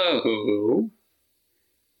 So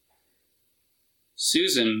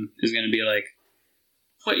Susan is going to be like,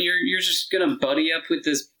 what, you're just going to buddy up with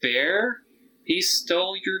this bear? He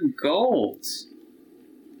stole your gold.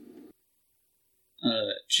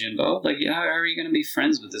 Jimbo, like, how are you going to be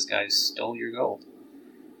friends with this guy who stole your gold?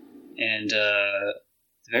 And the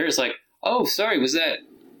bear's like, oh, sorry, was that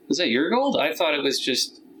your gold? I thought it was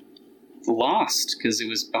just lost because it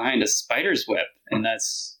was behind a spider's web, and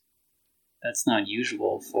that's not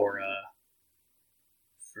usual for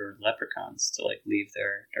leprechauns to like leave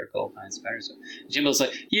their gold behind spiders. Jimbo's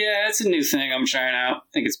like, yeah, it's a new thing I'm trying out. I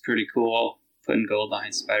think it's pretty cool, putting gold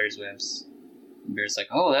behind spiders' webs. And Bear's like,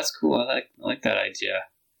 oh, that's cool. I like that idea.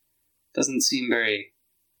 Doesn't seem very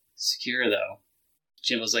secure though.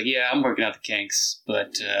 Jimbo's like, yeah, I'm working out the kinks,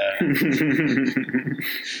 but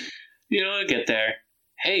we'll get there.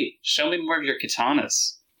 Hey, show me more of your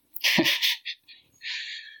katanas.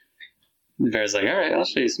 The bear's like, all right, I'll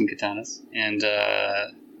show you some katanas. And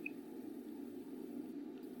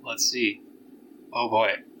let's see. Oh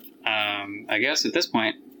boy. I guess at this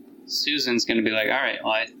point, Susan's going to be like, all right,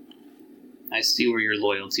 well, I see where your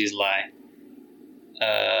loyalties lie.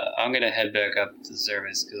 I'm going to head back up to the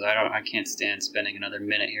service because I can't stand spending another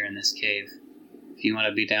minute here in this cave. If you want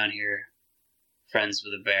to be down here, friends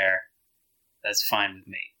with a bear, that's fine with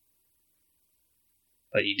me.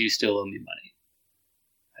 But you do still owe me money.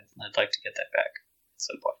 I'd like to get that back at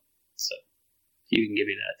some point. So if you can give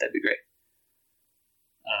me that, that'd be great.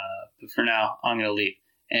 But for now, I'm going to leave.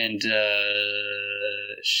 And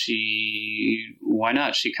why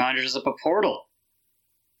not? She conjures up a portal.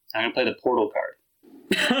 I'm going to play the portal card.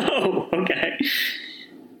 Oh, okay.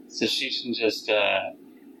 So she can just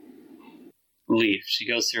leave. She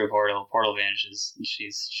goes through a portal vanishes, and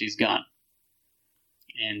she's gone.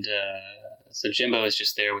 And so Jimbo is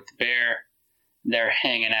just there with the bear. They're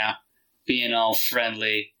hanging out, being all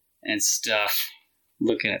friendly and stuff,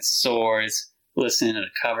 looking at swords, listening to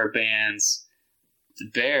the cover bands. The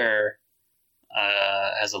bear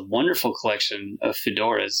has a wonderful collection of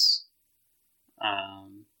fedoras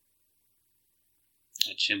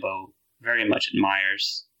that Jimbo very much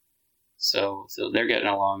admires. So they're getting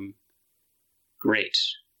along great.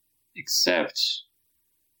 Except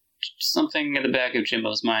something in the back of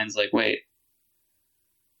Jimbo's mind's like, wait,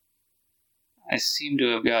 I seem to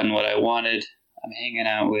have gotten what I wanted. I'm hanging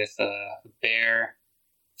out with a bear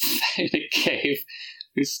in a cave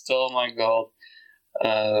who stole my gold.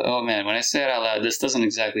 Oh man, when I say it out loud, this doesn't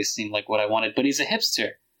exactly seem like what I wanted, but he's a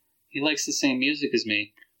hipster. He likes the same music as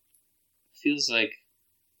me. Feels like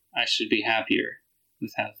I should be happier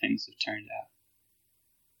with how things have turned out.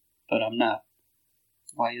 But I'm not.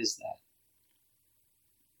 Why is that?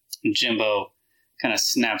 And Jimbo kind of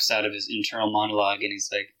snaps out of his internal monologue and he's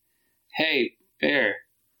like, hey, Bear,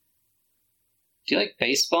 do you like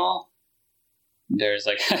baseball? Bear's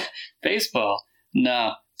like, baseball?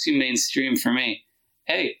 No, too mainstream for me.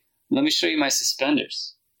 Hey, let me show you my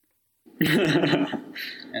suspenders.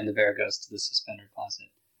 And the bear goes to the suspender closet.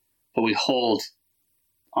 But we hold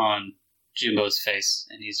on Jimbo's face,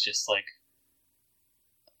 and he's just like,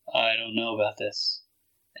 I don't know about this,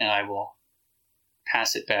 and I will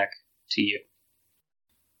pass it back to you.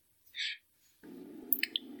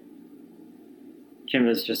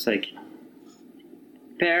 Jimbo's just like,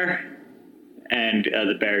 bear. And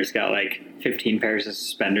the bear's got like 15 pairs of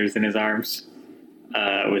suspenders in his arms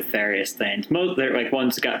with various things.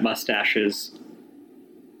 One's got mustaches.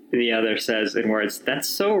 The other says in words, that's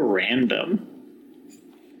so random.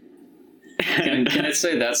 Can I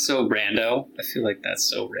say that's so rando? I feel like that's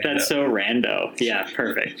so rando. That's so rando. Yeah,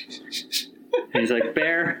 perfect. And he's like,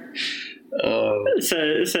 Bear.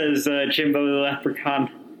 Says Jimbo the Leprechaun.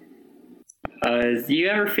 Do you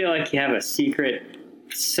ever feel like you have a secret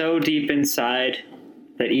so deep inside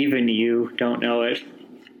that even you don't know it?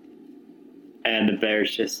 And the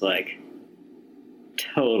bear's just like,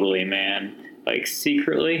 totally, man. Like,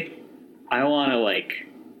 secretly, I want to, like,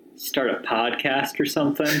 start a podcast or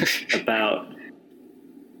something about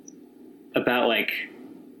like,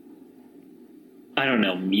 I don't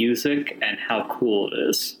know, music and how cool it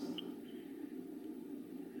is.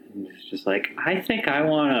 And it's just like, I think I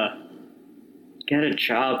want to get a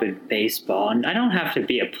job in baseball, and I don't have to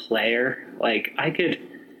be a player. Like, I could,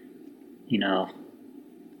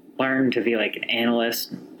 learn to be like an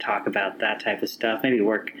analyst and talk about that type of stuff. Maybe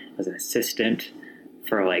work as an assistant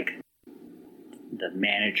for like the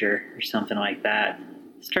manager or something like that.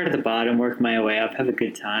 Start at the bottom, work my way up, have a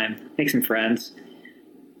good time, make some friends,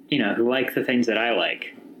 who like the things that I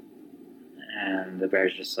like. And the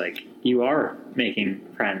bear's just like, you are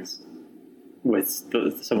making friends with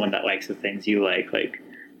someone that likes the things you like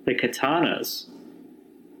the katanas.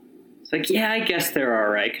 It's like, yeah, I guess they're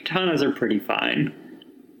all right. Katanas are pretty fine.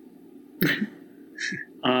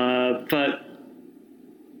 But,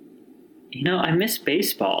 I miss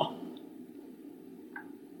baseball.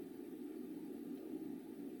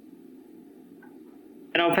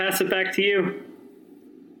 And I'll pass it back to you.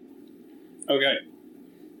 Okay.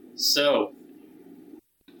 So,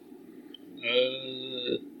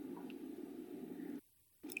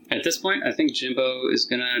 at this point, I think Jimbo is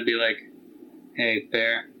gonna be like, "Hey,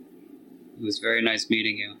 Bear, it was very nice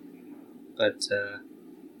meeting you, but I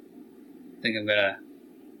think I'm gonna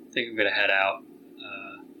head out.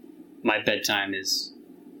 My bedtime is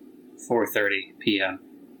 4:30 p.m.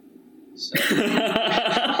 So,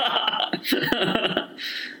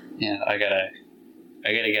 yeah, I gotta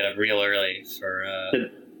get up real early for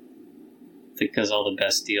because all the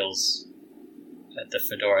best deals at the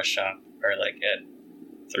Fedora shop are like at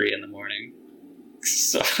 3 in the morning.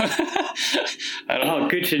 So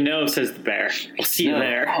good to know, says the bear. I'll see you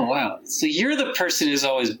there. Oh wow! So you're the person who's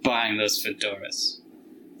always buying those fedoras.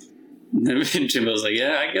 And then Jimbo's like,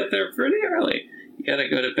 "Yeah, I get there pretty early. You gotta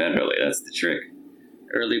go to bed early. That's the trick.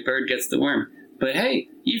 Early bird gets the worm." But hey,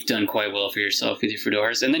 you've done quite well for yourself with your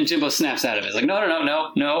fedoras. And then Jimbo snaps out of it. He's like,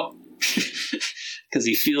 no. Because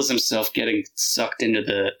he feels himself getting sucked into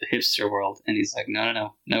the hipster world. And he's like,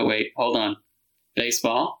 no, wait, hold on.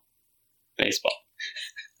 Baseball.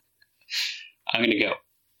 I'm going to go.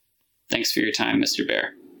 Thanks for your time, Mr.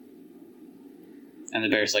 Bear. And the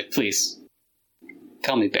bear's like, please,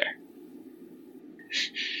 call me Bear.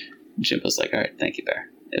 Jimbo's like, all right, thank you, Bear.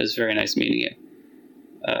 It was very nice meeting you.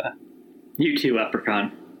 You too,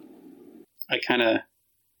 Leprechaun. I kind of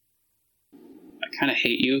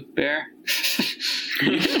hate you, Bear.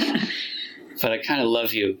 But I kind of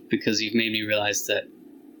love you because you've made me realize that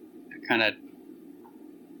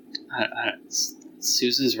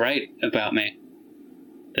Susan's right about me.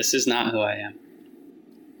 This is not who I am.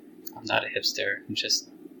 I'm not a hipster. I'm just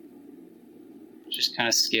kind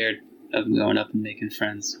of scared of going up and making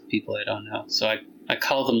friends with people I don't know. So I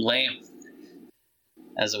call them lame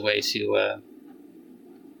as a way to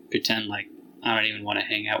pretend like I don't even want to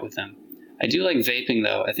hang out with them. I do like vaping,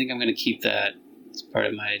 though. I think I'm going to keep that as part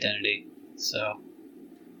of my identity. So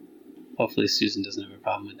hopefully Susan doesn't have a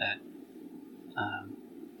problem with that.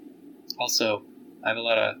 Also, I have a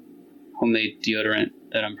lot of homemade deodorant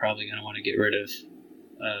that I'm probably going to want to get rid of.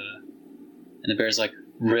 And the bear's like,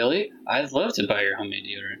 really? I'd love to buy your homemade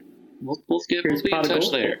deodorant. We'll be in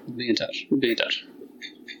touch later. We'll be in touch.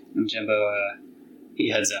 And Jimbo, he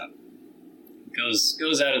heads out.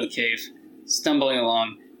 Goes out of the cave, stumbling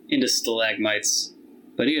along into stalagmites,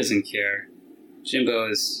 but he doesn't care. Jimbo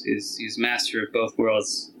he's master of both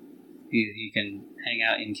worlds. He can hang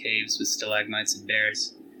out in caves with stalagmites and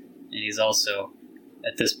bears, and he's also,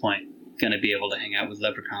 at this point, going to be able to hang out with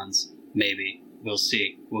leprechauns. Maybe. We'll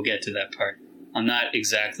see. We'll get to that part. I'm not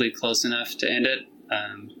exactly close enough to end it,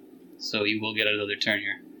 so you will get another turn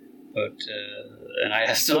here. But, and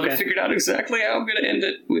I still haven't figured out exactly how I'm going to end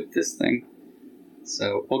it with this thing.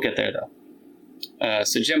 So we'll get there, though.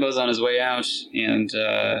 So Jimbo's on his way out, and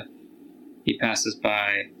he passes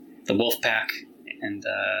by the wolf pack, and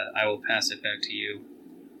I will pass it back to you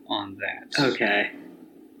on that. Okay.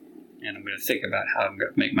 And I'm going to think about how I'm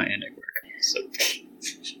going to make my ending work. So.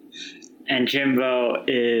 And Jimbo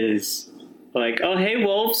is like, oh, hey,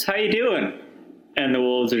 wolves, how you doing? And the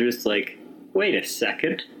wolves are just like, wait a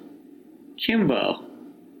second. Jimbo,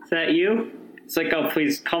 is that you? It's like, oh,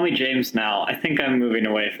 please call me James now. I think I'm moving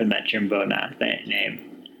away from that Jimbo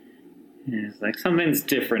name. And it's like, something's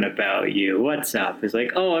different about you. What's up? It's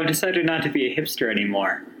like, oh, I've decided not to be a hipster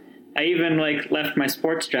anymore. I even left my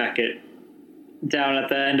sports jacket down at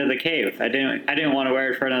the end of the cave. I didn't want to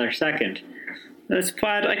wear it for another second. This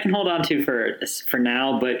plaid I can hold on to for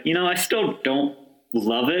now, but I still don't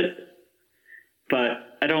love it.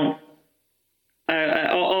 But I don't.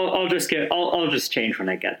 I'll just change when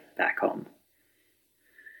I get back home.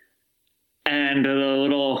 And the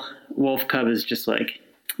little wolf cub is just like,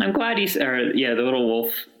 I'm glad the little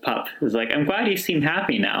wolf pup is like, I'm glad you seem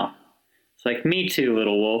happy now. It's like, me too,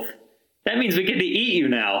 little wolf. That means we get to eat you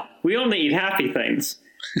now. We only eat happy things.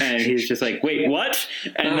 And he's just like, wait, what?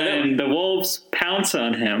 And then the wolves pounce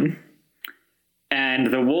on him.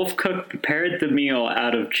 And the wolf cook prepared the meal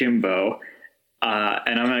out of Jimbo.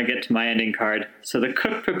 And I'm going to get to my ending card. So the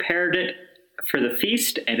cook prepared it for the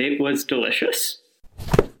feast, and it was delicious.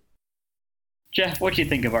 Jeff, what do you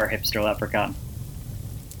think of our hipster leprechaun?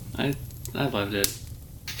 I loved it.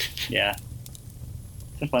 Yeah.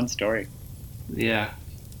 It's a fun story. Yeah.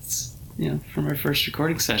 It's, from our first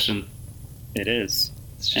recording session. It is.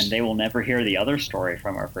 And they will never hear the other story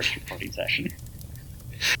from our first recording session.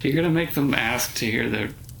 You're going to make them ask to hear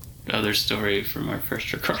the other story from our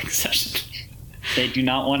first recording session. They do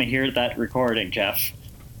not want to hear that recording, Jeff.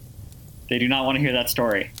 They do not want to hear that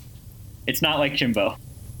story. It's not like Jimbo.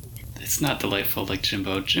 It's not delightful like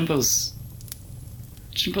Jimbo. Jimbo's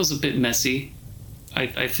a bit messy.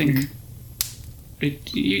 I think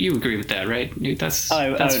you agree with that, right? That's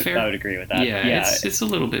fair. I would agree with that. Yeah. It's a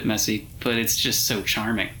little bit messy, but it's just so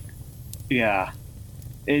charming. Yeah,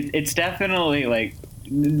 it's definitely like,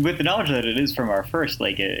 with the knowledge that it is from our first,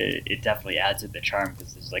 like it definitely adds a bit of charm,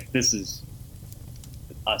 because this is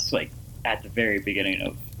us like at the very beginning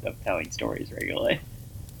of telling stories regularly.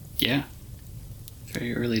 Yeah.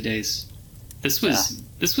 Very early days. This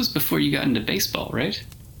was before you got into baseball, right?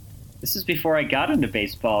 This is before I got into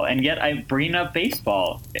baseball, and yet I bring up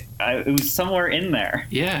baseball. It was somewhere in there.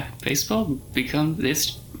 Yeah, baseball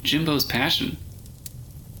it's Jimbo's passion.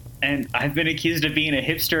 And I've been accused of being a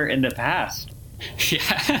hipster in the past.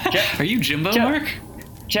 Yeah. Are you Jimbo, Mark?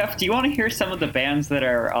 Jeff, do you want to hear some of the bands that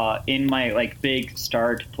are in my big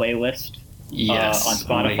starred playlist? Yes, on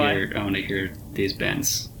Spotify. I want to hear these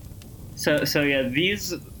bands. So yeah,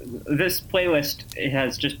 this playlist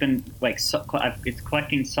has just been it's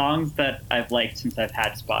collecting songs that I've liked since I've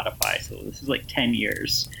had Spotify. So this is 10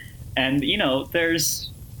 years, and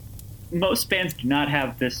there's most bands do not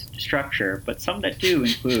have this structure, but some that do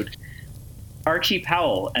include Archie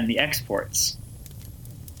Powell and the Exports,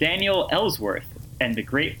 Daniel Ellsworth and the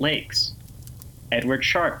Great Lakes, Edward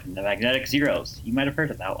Sharpe and the Magnetic Zeros. You might have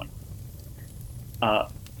heard of that one. I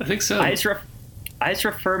think so.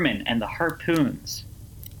 Isra Furman and the Harpoons.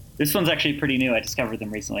 This one's actually pretty new. I discovered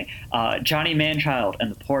them recently. Johnny Manchild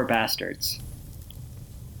and the Poor Bastards.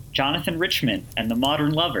 Jonathan Richman and the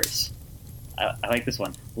Modern Lovers. I like this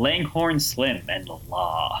one. Langhorne Slim and the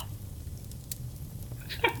Law.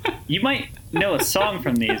 You might know a song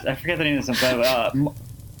from these. I forget the name of this one, but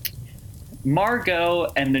Margot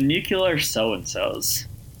and the Nuclear So-and-Sos.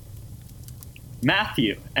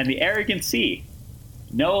 Matthew and the Arrogant Sea.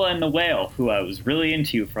 Noah and the Whale, who I was really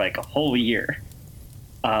into for a whole year.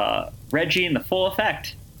 Reggie and the Full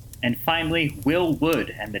Effect. And finally, Will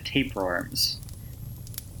Wood and the Tapeworms.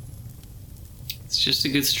 It's just a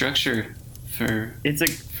good structure for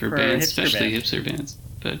bands, especially hipster bands.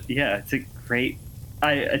 But yeah, it's a great...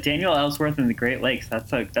 Daniel Ellsworth and the Great Lakes,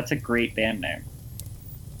 that's a great band name.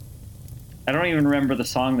 I don't even remember the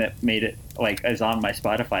song that made it, is on my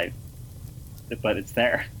Spotify, but it's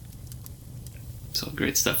there. It's all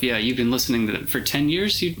great stuff. Yeah, you've been listening to for 10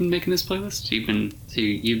 years. You've been making this playlist.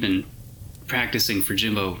 You've been practicing for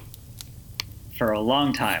Jimbo for a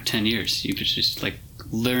long time. 10 years. You've been just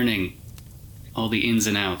learning all the ins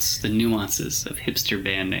and outs, the nuances of hipster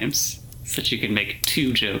band names, so that you can make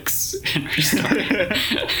 2 jokes in our story.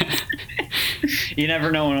 You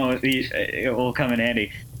never know when it will come in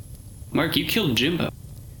handy. Mark, you killed Jimbo.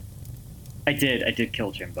 I did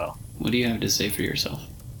kill Jimbo. What do you have to say for yourself?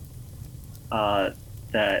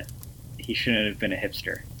 That he shouldn't have been a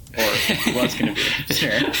hipster. Or if he was going to be a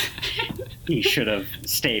hipster, he should have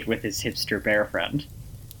stayed with his hipster bear friend.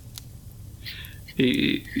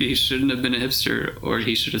 He shouldn't have been a hipster, or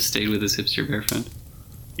he should have stayed with his hipster bear friend.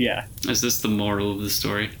 Yeah. Is this the moral of the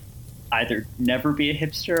story? Either never be a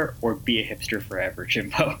hipster or be a hipster forever,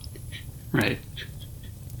 Jimbo. Right.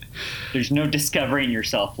 There's no discovering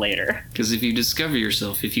yourself later. Because if you discover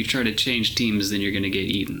yourself, if you try to change teams, then you're going to get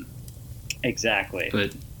eaten. Exactly.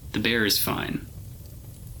 But the bear is fine.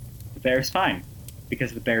 The bear's fine.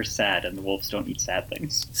 Because the bear's sad and the wolves don't eat sad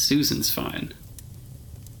things. Susan's fine.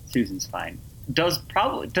 Susan's fine. Does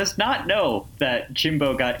not know that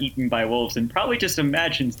Jimbo got eaten by wolves and probably just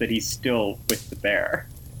imagines that he's still with the bear.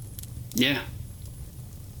 Yeah.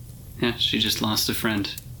 Yeah, she just lost a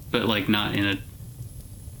friend. But, like, not in a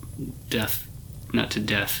death. Not to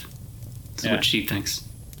death. That's what she thinks.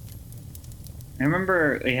 I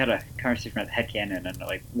remember they had a conversation about headcanon, and,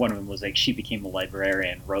 like, one of them was, like, she became a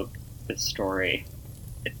librarian, wrote this story,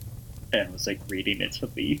 and was, like, reading it to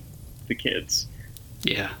the kids.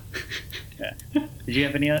 Yeah. Yeah. Did you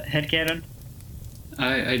have any headcanon?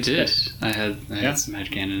 I did. I had some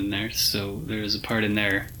headcanon in there. So there was a part in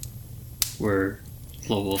there where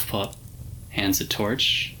Little Wolf Pup hands a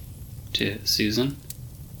torch to Susan.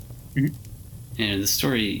 Mm-hmm. And in the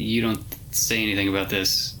story, you don't say anything about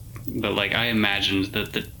this, but, like, I imagined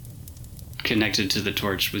that the connected to the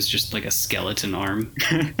torch was just like a skeleton arm.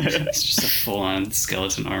 It's just a full-on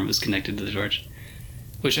skeleton arm was connected to the torch,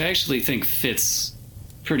 which I actually think fits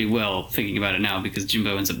pretty well thinking about it now, because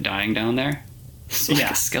Jimbo ends up dying down there. So,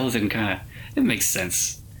 like, a skeleton kind of, it makes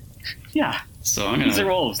sense. Yeah. So I'm gonna. These are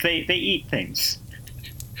wolves. They eat things.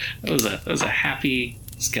 That was a happy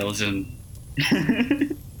skeleton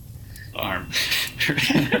arm.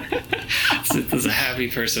 There's a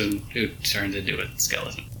happy person who turned into a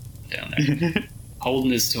skeleton down there,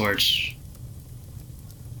 holding his torch.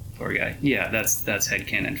 Poor guy. Yeah, that's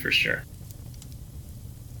headcanon for sure.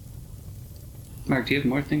 Mark, do you have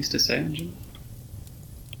more things to say on Jimbo?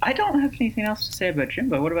 I don't have anything else to say about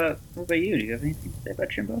Jimbo. What about you? Do you have anything to say about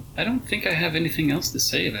Jimbo? I don't think I have anything else to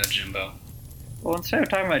say about Jimbo. Well, instead of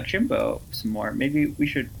talking about Jimbo some more, maybe we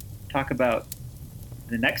should talk about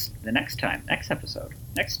the next episode,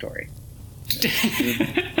 next story.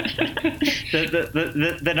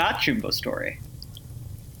 the not Jimbo story.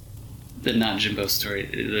 The not Jimbo story.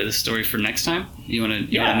 The story for next time? You wanna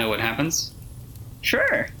know what happens?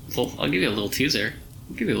 Sure. Well, I'll give you a little teaser.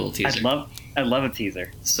 I'd love a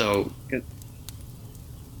teaser. So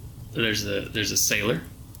there's a sailor.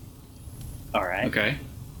 All right. Okay.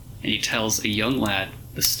 And he tells a young lad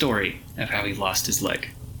the story of how he lost his leg.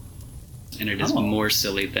 And it is more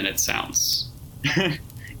silly than it sounds.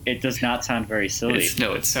 It does not sound very silly.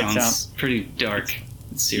 It sounds pretty dark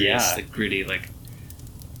and serious, like gritty, like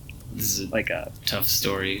this is like a tough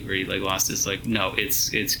story where he like lost his leg. No,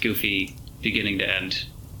 it's goofy beginning to end.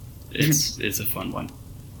 It's a fun one.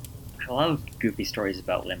 I love goofy stories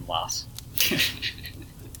about limb loss.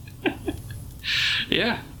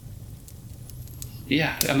 Yeah.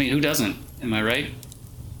 Yeah, I mean, who doesn't? Am I right?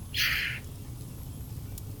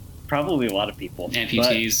 Probably a lot of people.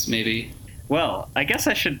 Amputees, maybe. Well, I guess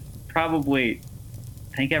I should probably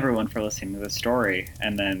thank everyone for listening to the story,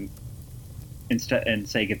 and then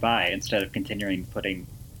say goodbye instead of continuing putting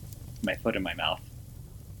my foot in my mouth.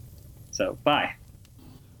 So, bye.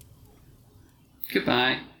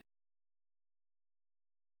 Goodbye.